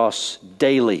his cross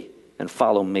daily, and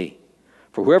follow me.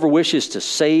 For whoever wishes to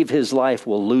save his life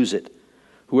will lose it.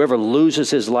 Whoever loses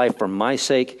his life for my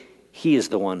sake, he is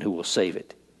the one who will save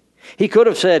it. He could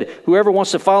have said, whoever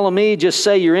wants to follow me, just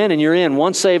say you're in and you're in.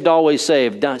 Once saved, always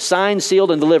saved. Signed,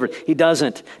 sealed, and delivered. He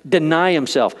doesn't. Deny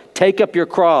himself. Take up your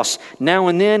cross now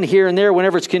and then, here and there,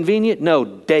 whenever it's convenient. No,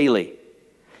 daily.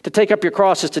 To take up your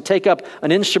cross is to take up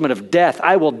an instrument of death.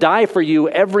 I will die for you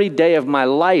every day of my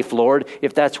life, Lord,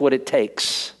 if that's what it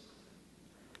takes.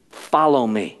 Follow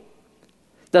me.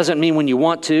 Doesn't mean when you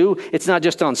want to. It's not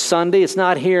just on Sunday. It's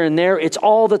not here and there. It's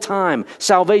all the time.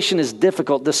 Salvation is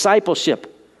difficult.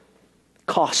 Discipleship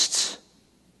costs.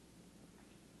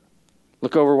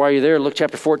 Look over while you're there. Look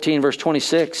chapter 14, verse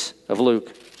 26 of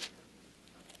Luke.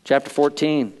 Chapter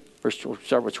 14, we'll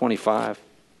start with 25.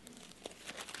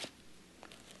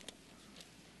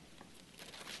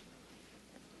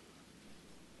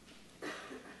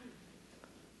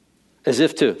 As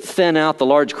if to thin out the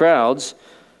large crowds,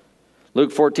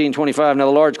 Luke 14:25, now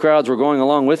the large crowds were going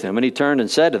along with him, and he turned and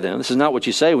said to them, this is not what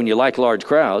you say when you like large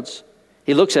crowds.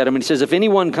 He looks at them and he says, if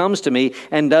anyone comes to me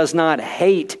and does not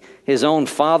hate his own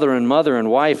father and mother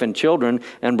and wife and children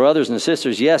and brothers and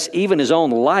sisters, yes, even his own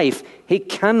life, he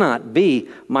cannot be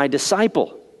my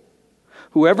disciple.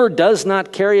 Whoever does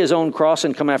not carry his own cross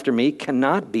and come after me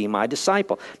cannot be my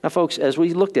disciple. Now, folks, as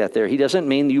we looked at there, he doesn't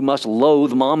mean you must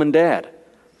loathe mom and dad.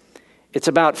 It's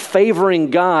about favoring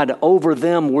God over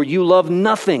them where you love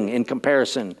nothing in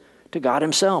comparison to God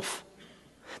himself.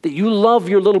 That you love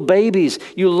your little babies,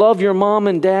 you love your mom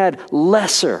and dad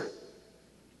lesser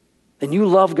than you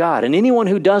love God. And anyone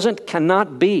who doesn't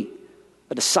cannot be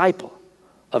a disciple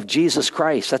of Jesus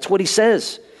Christ. That's what he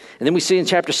says. And then we see in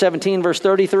chapter 17, verse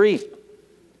 33.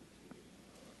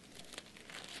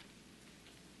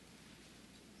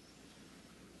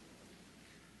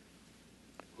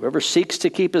 Whoever seeks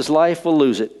to keep his life will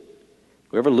lose it.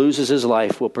 Whoever loses his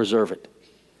life will preserve it.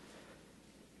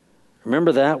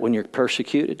 Remember that when you're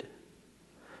persecuted.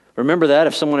 Remember that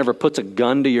if someone ever puts a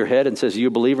gun to your head and says, are you a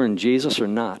believer in Jesus or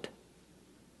not?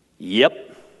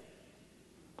 Yep.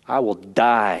 I will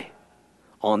die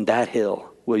on that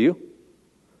hill. Will you?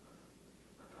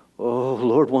 Oh,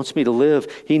 Lord wants me to live.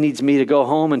 He needs me to go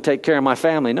home and take care of my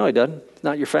family. No, he doesn't. It's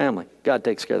not your family. God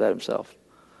takes care of that himself.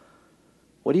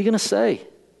 What are you going to say?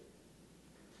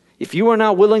 If you are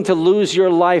not willing to lose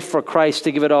your life for Christ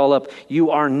to give it all up,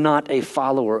 you are not a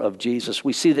follower of Jesus.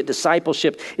 We see that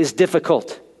discipleship is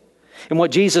difficult. And what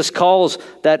Jesus calls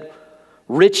that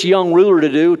rich young ruler to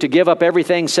do, to give up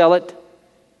everything, sell it,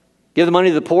 give the money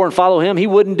to the poor and follow him, he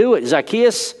wouldn't do it.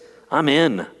 Zaccheus, I'm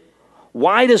in.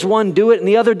 Why does one do it and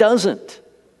the other doesn't?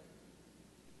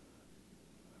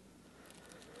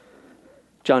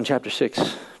 John chapter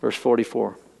 6, verse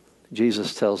 44.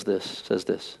 Jesus says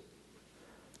this.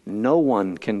 No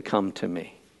one can come to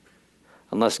me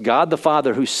unless God the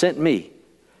Father who sent me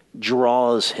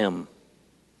draws him.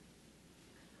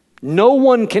 No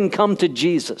one can come to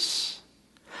Jesus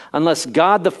unless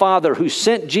God the Father who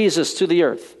sent Jesus to the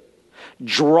earth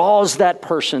draws that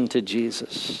person to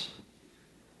Jesus.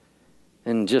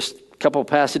 And just a couple of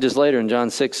passages later in John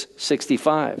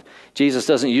 6:65, Jesus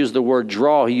doesn't use the word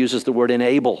draw, he uses the word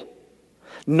enable.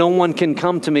 No one can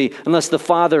come to me unless the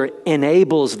Father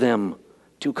enables them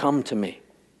to come to me.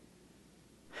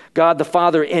 God the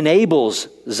Father enables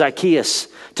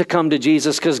Zaccheus to come to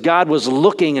Jesus because God was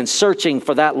looking and searching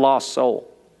for that lost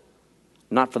soul.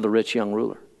 Not for the rich young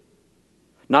ruler.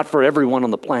 Not for everyone on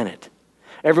the planet.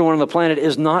 Everyone on the planet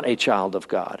is not a child of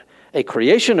God. A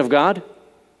creation of God,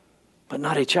 but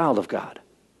not a child of God.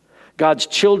 God's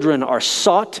children are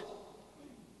sought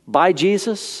by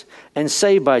Jesus and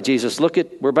saved by Jesus.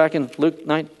 We're back in Luke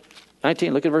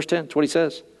 19. Look at verse 10. That's what he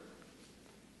says.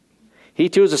 He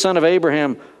too is the son of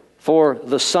Abraham, for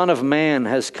the Son of Man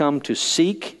has come to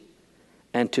seek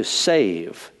and to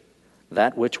save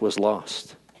that which was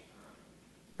lost.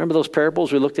 Remember those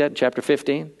parables we looked at in chapter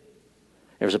 15?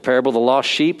 There was a parable of the lost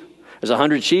sheep. There's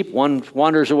 100 sheep. One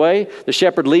wanders away. The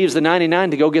shepherd leaves the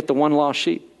 99 to go get the one lost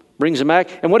sheep. Brings him back.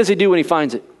 And what does he do when he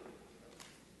finds it?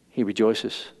 He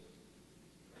rejoices.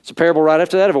 It's a parable right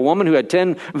after that of a woman who had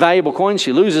 10 valuable coins.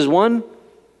 She loses one.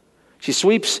 She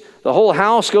sweeps the whole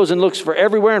house, goes and looks for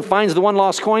everywhere and finds the one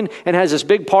lost coin and has this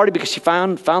big party because she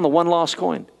found the one lost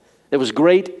coin. There was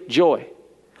great joy.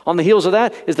 On the heels of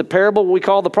that is the parable we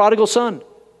call the prodigal son.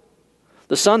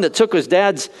 The son that took his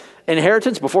dad's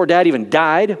inheritance before dad even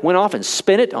died, went off and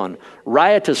spent it on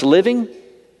riotous living.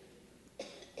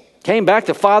 Came back,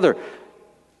 the father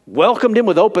welcomed him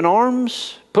with open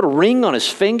arms, put a ring on his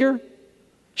finger,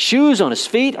 shoes on his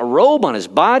feet, a robe on his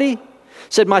body.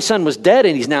 Said, my son was dead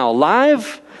and he's now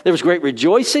alive. There was great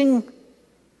rejoicing.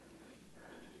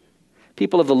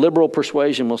 People of the liberal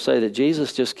persuasion will say that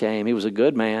Jesus just came. He was a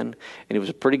good man and he was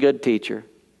a pretty good teacher.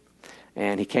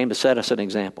 And he came to set us an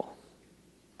example.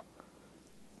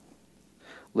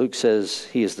 Luke says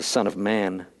he is the Son of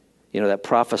Man. You know, that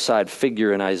prophesied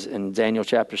figure in Daniel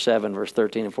chapter 7, verse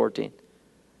 13 and 14.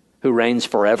 Who reigns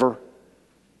forever.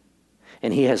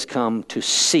 And he has come to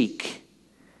seek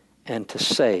and to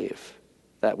save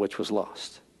that which was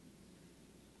lost.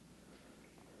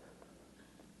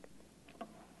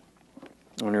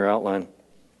 On your outline,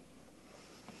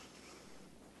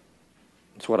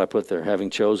 that's what I put there. Having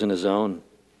chosen his own,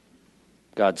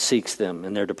 God seeks them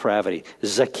in their depravity.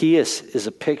 Zacchaeus is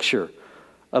a picture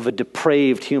of a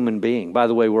depraved human being. By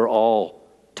the way, we're all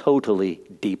totally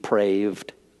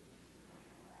depraved,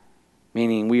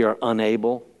 meaning we are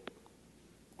unable.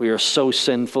 We are so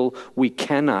sinful, we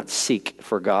cannot seek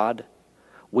for God.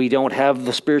 We don't have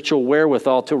the spiritual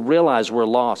wherewithal to realize we're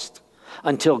lost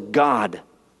until God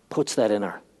puts that in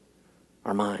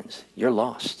our minds. You're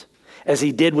lost. As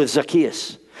he did with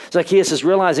Zaccheus. Zaccheus is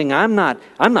realizing, I'm not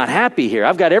happy here.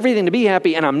 I've got everything to be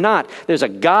happy, and I'm not. There's a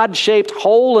God-shaped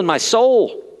hole in my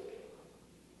soul.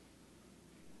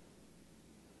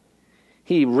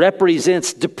 He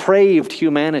represents depraved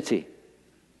humanity,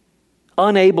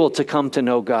 unable to come to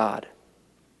know God.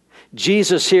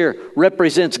 Jesus here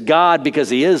represents God because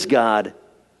he is God,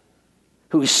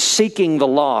 who's seeking the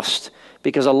lost,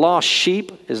 because a lost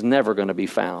sheep is never going to be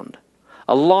found.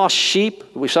 A lost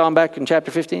sheep, we saw him back in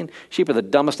chapter 15, sheep are the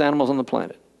dumbest animals on the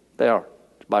planet. They are,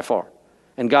 by far.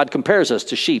 And God compares us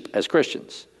to sheep as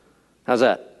Christians. How's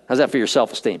that? How's that for your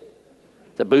self-esteem?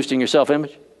 Is that boosting your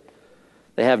self-image?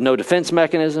 They have no defense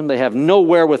mechanism. They have no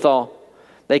wherewithal.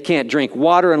 They can't drink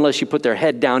water unless you put their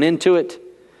head down into it.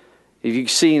 If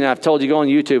you've seen, I've told you, go on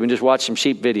YouTube and just watch some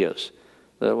sheep videos.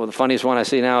 The funniest one I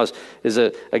see now is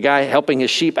a guy helping his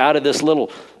sheep out of this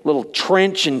little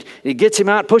trench, and he gets him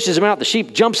out, pushes him out. The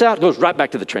sheep jumps out, goes right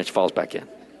back to the trench, falls back in.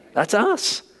 That's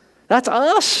us. That's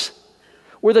us.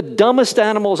 We're the dumbest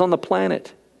animals on the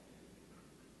planet.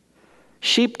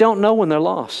 Sheep don't know when they're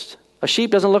lost. A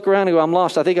sheep doesn't look around and go, I'm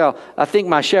lost. I think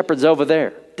my shepherd's over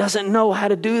there. Doesn't know how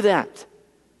to do that.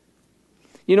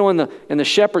 You know, in the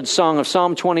shepherd's song of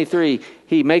Psalm 23,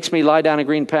 he makes me lie down in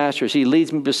green pastures. He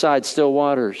leads me beside still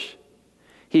waters.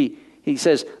 He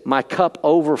says, my cup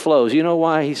overflows. You know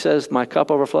why he says my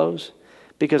cup overflows?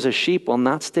 Because a sheep will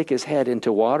not stick his head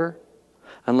into water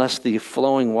unless the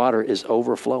flowing water is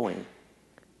overflowing.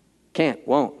 Can't,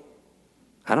 won't.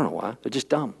 I don't know why. They're just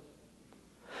dumb.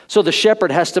 So the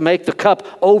shepherd has to make the cup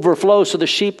overflow so the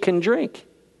sheep can drink.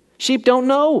 Sheep don't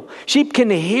know. Sheep can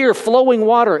hear flowing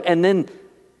water and then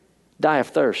die of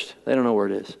thirst. They don't know where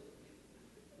it is.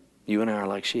 You and I are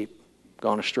like sheep,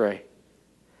 gone astray.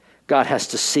 God has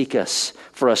to seek us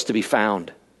for us to be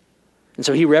found. And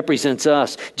so he represents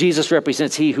us. Jesus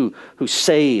represents he who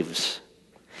saves.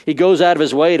 He goes out of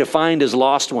his way to find his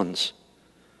lost ones.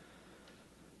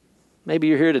 Maybe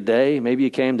you're here today. Maybe you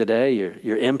came today.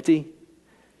 You're empty.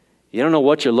 You don't know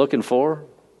what you're looking for.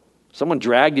 Someone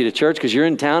dragged you to church because you're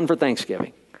in town for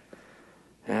Thanksgiving.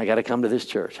 And I got to come to this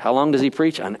church. How long does he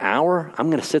preach? An hour? I'm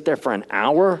going to sit there for an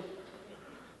hour?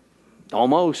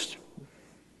 Almost.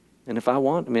 And if I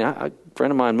want, a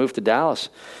friend of mine moved to Dallas,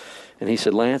 and he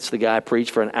said, Lance, the guy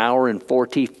preached for an hour and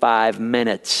 45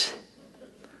 minutes.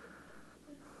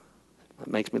 That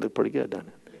makes me look pretty good, doesn't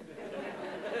it?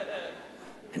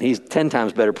 And he's 10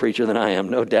 times better preacher than I am,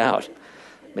 no doubt.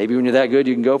 Maybe when you're that good,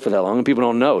 you can go for that long, and people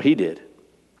don't know. He did.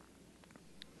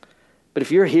 But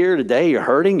if you're here today, you're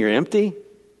hurting, you're empty,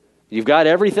 you've got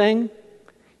everything,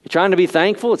 you're trying to be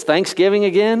thankful, it's Thanksgiving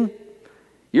again,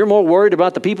 you're more worried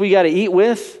about the people you got to eat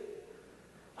with.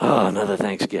 Oh, another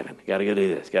Thanksgiving. Got to go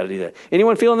do this, got to do that.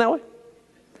 Anyone feeling that way?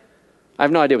 I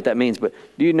have no idea what that means, but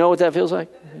do you know what that feels like?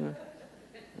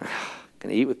 Can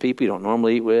you eat with people you don't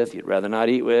normally eat with, you'd rather not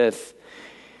eat with?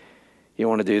 You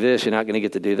want to do this, you're not going to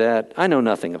get to do that. I know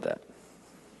nothing of that.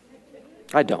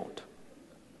 I don't.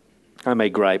 I may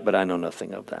gripe, but I know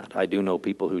nothing of that. I do know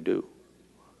people who do.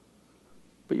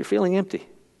 But you're feeling empty.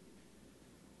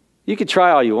 You can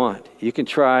try all you want. You can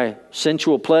try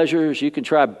sensual pleasures. You can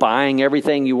try buying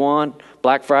everything you want.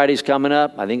 Black Friday's coming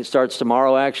up. I think it starts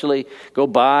tomorrow, actually. Go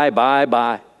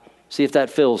buy. See if that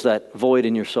fills that void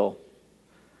in your soul.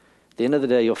 At the end of the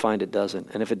day, you'll find it doesn't.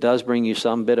 And if it does bring you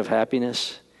some bit of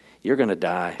happiness, you're going to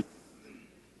die.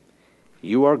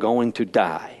 You are going to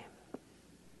die.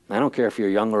 I don't care if you're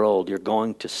young or old. You're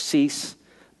going to cease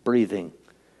breathing.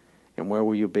 And where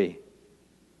will you be?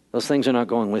 Those things are not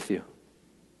going with you.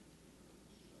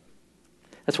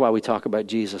 That's why we talk about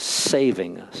Jesus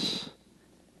saving us.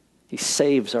 He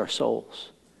saves our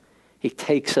souls. He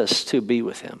takes us to be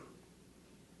with him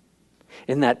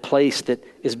in that place that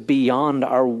is beyond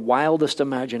our wildest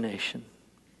imagination.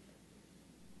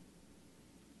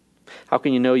 How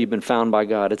can you know you've been found by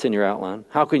God? It's in your outline.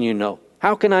 How can you know?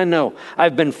 How can I know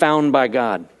I've been found by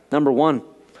God? Number one,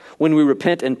 when we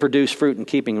repent and produce fruit in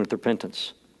keeping with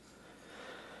repentance.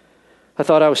 I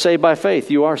thought I was saved by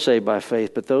faith. You are saved by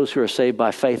faith, but those who are saved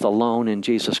by faith alone in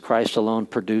Jesus Christ alone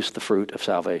produce the fruit of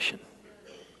salvation.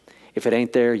 If it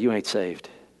ain't there, you ain't saved.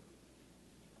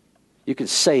 You can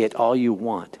say it all you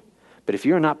want, but But if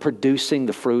you're not producing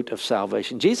the fruit of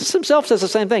salvation, Jesus himself says the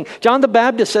same thing. John the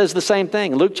Baptist says the same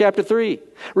thing. Luke chapter 3.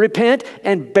 Repent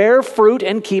and bear fruit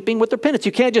in keeping with repentance.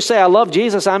 You can't just say, I love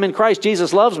Jesus, I'm in Christ,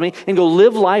 Jesus loves me, and go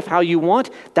live life how you want.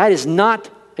 That is not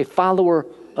a follower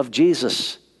of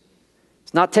Jesus.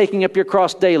 It's not taking up your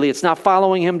cross daily. It's not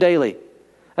following him daily.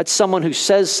 That's someone who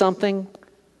says something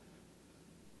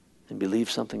and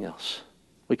believes something else.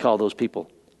 We call those people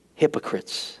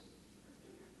hypocrites.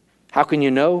 How can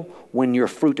you know? When your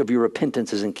fruit of your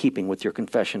repentance is in keeping with your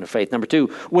confession of faith. Number 2,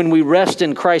 when we rest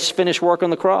in Christ's finished work on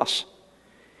the cross.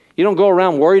 You don't go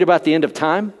around worried about the end of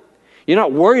time. You're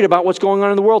not worried about what's going on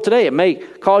in the world today. It may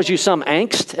cause you some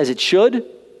angst, as it should.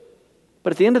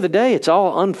 But at the end of the day, it's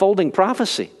all unfolding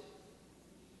prophecy.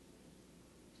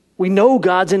 We know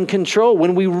God's in control.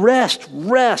 When we rest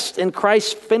in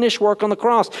Christ's finished work on the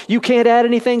cross. You can't add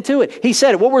anything to it. He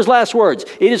said it. What were his last words?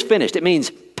 It is finished. It means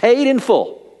paid in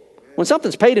full. When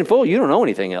something's paid in full, you don't know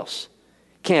anything else.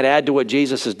 Can't add to what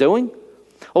Jesus is doing.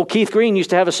 Oh, Keith Green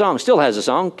used to have a song, still has a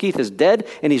song. Keith is dead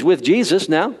and he's with Jesus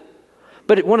now.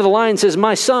 But one of the lines says,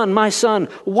 my son,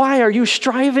 why are you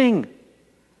striving?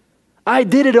 I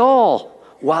did it all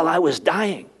while I was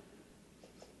dying.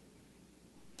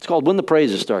 It's called When the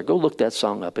Praises Start. Go look that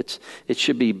song up. It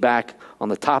should be back on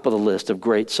the top of the list of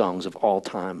great songs of all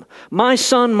time. My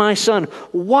son,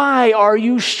 why are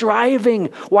you striving?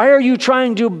 Why are you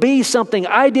trying to be something?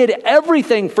 I did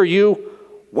everything for you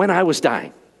when I was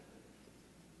dying.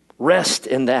 Rest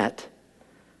in that.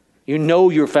 You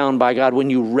know you're found by God when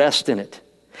you rest in it.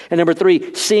 And number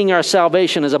 3, seeing our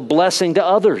salvation as a blessing to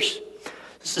others.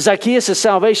 Zaccheus'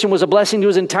 salvation was a blessing to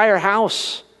his entire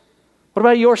house. What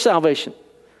about your salvation?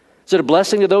 Is it a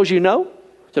blessing to those you know?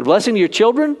 Is it a blessing to your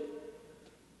children?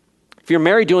 If you're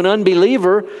married to an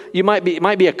unbeliever, it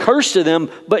might be a curse to them,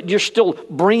 but you're still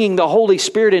bringing the Holy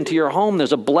Spirit into your home.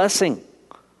 There's a blessing.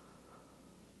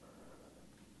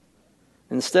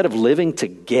 Instead of living to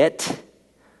get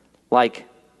like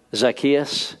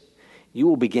Zaccheus, you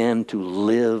will begin to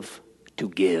live to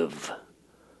give.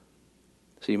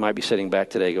 So you might be sitting back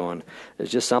today going,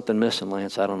 there's just something missing,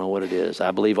 Lance. I don't know what it is.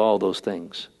 I believe all those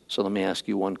things. So let me ask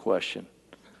you one question.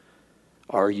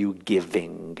 Are you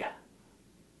giving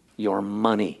your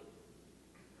money?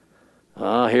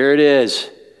 Oh, here it is.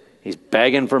 He's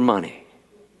begging for money.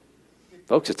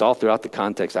 Folks, it's all throughout the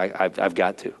context. I've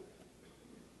got to.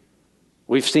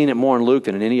 We've seen it more in Luke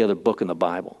than in any other book in the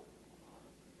Bible.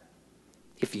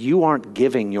 If you aren't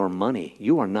giving your money,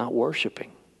 you are not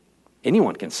worshiping.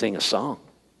 Anyone can sing a song.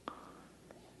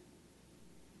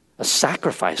 A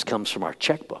sacrifice comes from our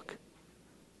checkbook.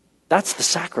 That's the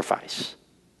sacrifice.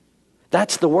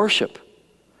 That's the worship.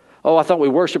 Oh, I thought we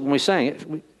worshiped when we sang.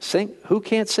 We sing. Who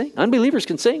can't sing? Unbelievers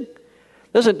can sing.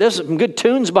 There's some good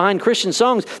tunes behind Christian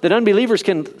songs that unbelievers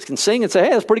can sing and say, hey,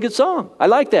 that's a pretty good song. I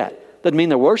like that. Doesn't mean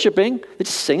they're worshiping. They're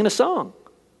just singing a song.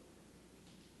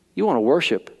 You want to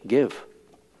worship, give.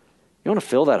 You want to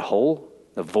fill that hole,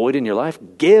 the void in your life?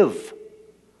 Give.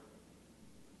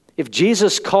 If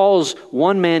Jesus calls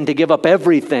one man to give up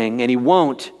everything and he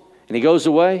won't, and he goes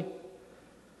away,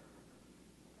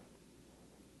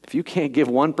 if you can't give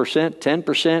 1%,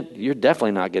 10%, you're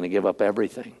definitely not going to give up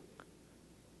everything.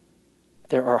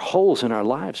 There are holes in our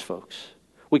lives, folks.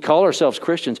 We call ourselves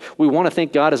Christians. We want to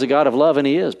think God is a God of love, and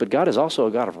he is. But God is also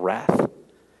a God of wrath. And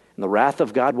the wrath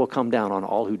of God will come down on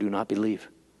all who do not believe.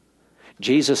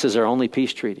 Jesus is our only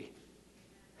peace treaty.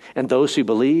 And those who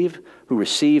believe, who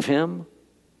receive him,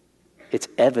 it's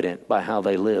evident by how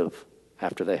they live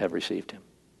after they have received him.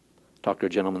 Talked to a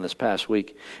gentleman this past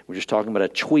week. We're just talking about a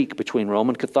tweak between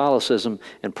Roman Catholicism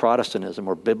and Protestantism,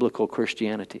 or biblical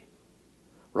Christianity.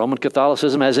 Roman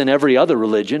Catholicism, as in every other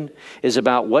religion, is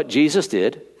about what Jesus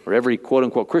did, or every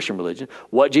quote-unquote Christian religion,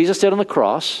 what Jesus did on the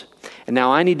cross, and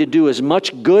now I need to do as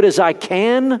much good as I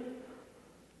can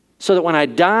so that when I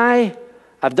die,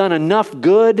 I've done enough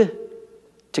good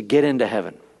to get into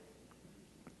heaven.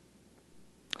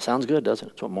 Sounds good, doesn't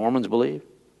it? It's what Mormons believe.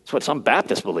 It's what some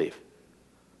Baptists believe.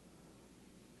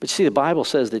 But see, the Bible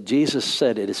says that Jesus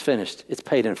said it is finished. It's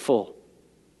paid in full.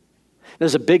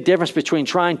 There's a big difference between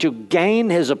trying to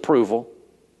gain his approval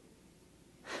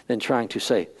than trying to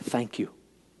say, thank you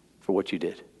for what you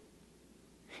did.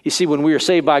 You see, when we are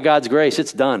saved by God's grace,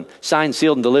 it's done. Signed,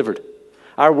 sealed, and delivered.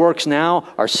 Our works now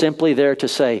are simply there to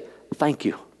say, thank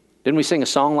you. Didn't we sing a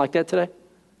song like that today?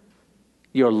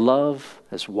 Your love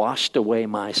has washed away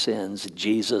my sins.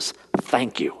 Jesus,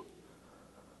 thank you.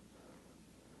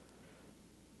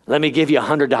 Let me give you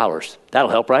 $100. That'll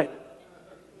help, right?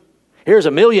 Here's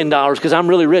 $1 million because I'm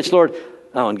really rich, Lord.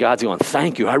 Oh, and God's going,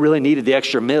 thank you. I really needed the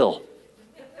extra $1 million.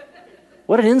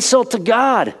 What an insult to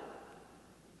God.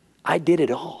 I did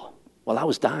it all while I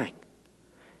was dying.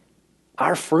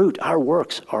 Our fruit, our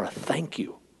works are a thank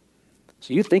you.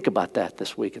 So you think about that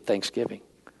this week at Thanksgiving.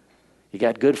 You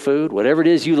got good food, whatever it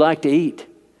is you like to eat.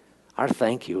 Our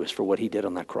thank you is for what he did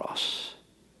on that cross.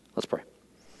 Let's pray.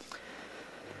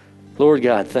 Lord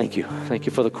God, thank you. Thank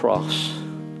you for the cross.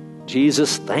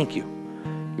 Jesus, thank you.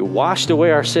 You washed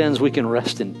away our sins. We can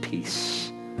rest in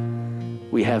peace.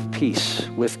 We have peace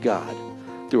with God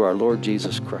through our Lord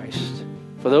Jesus Christ.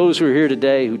 For those who are here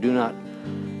today who do not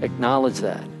acknowledge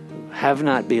that, who have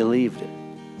not believed it,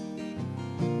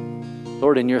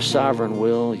 Lord, in your sovereign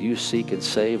will, you seek and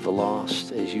save the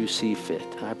lost as you see fit.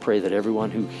 I pray that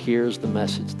everyone who hears the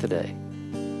message today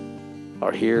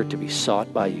are here to be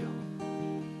sought by you.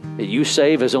 That you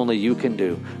save as only you can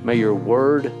do. May your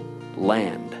word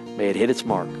land. May it hit its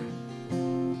mark.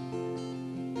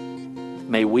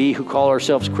 May we who call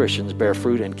ourselves Christians bear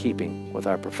fruit in keeping with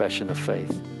our profession of faith.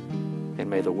 And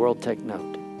may the world take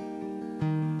note.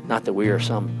 Not that we are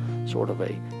some sort of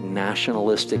a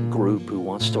nationalistic group who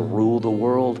wants to rule the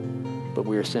world, but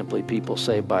we are simply people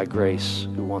saved by grace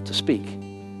who want to speak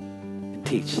and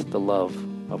teach the love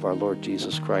of our Lord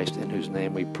Jesus Christ, in whose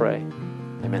name we pray.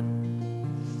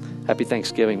 Amen. Happy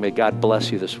Thanksgiving. May God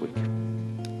bless you this week.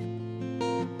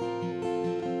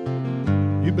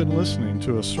 You've been listening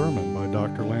to a sermon by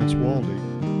Dr. Lance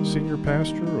Waldy, Senior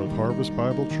Pastor of Harvest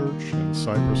Bible Church in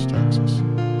Cypress, Texas.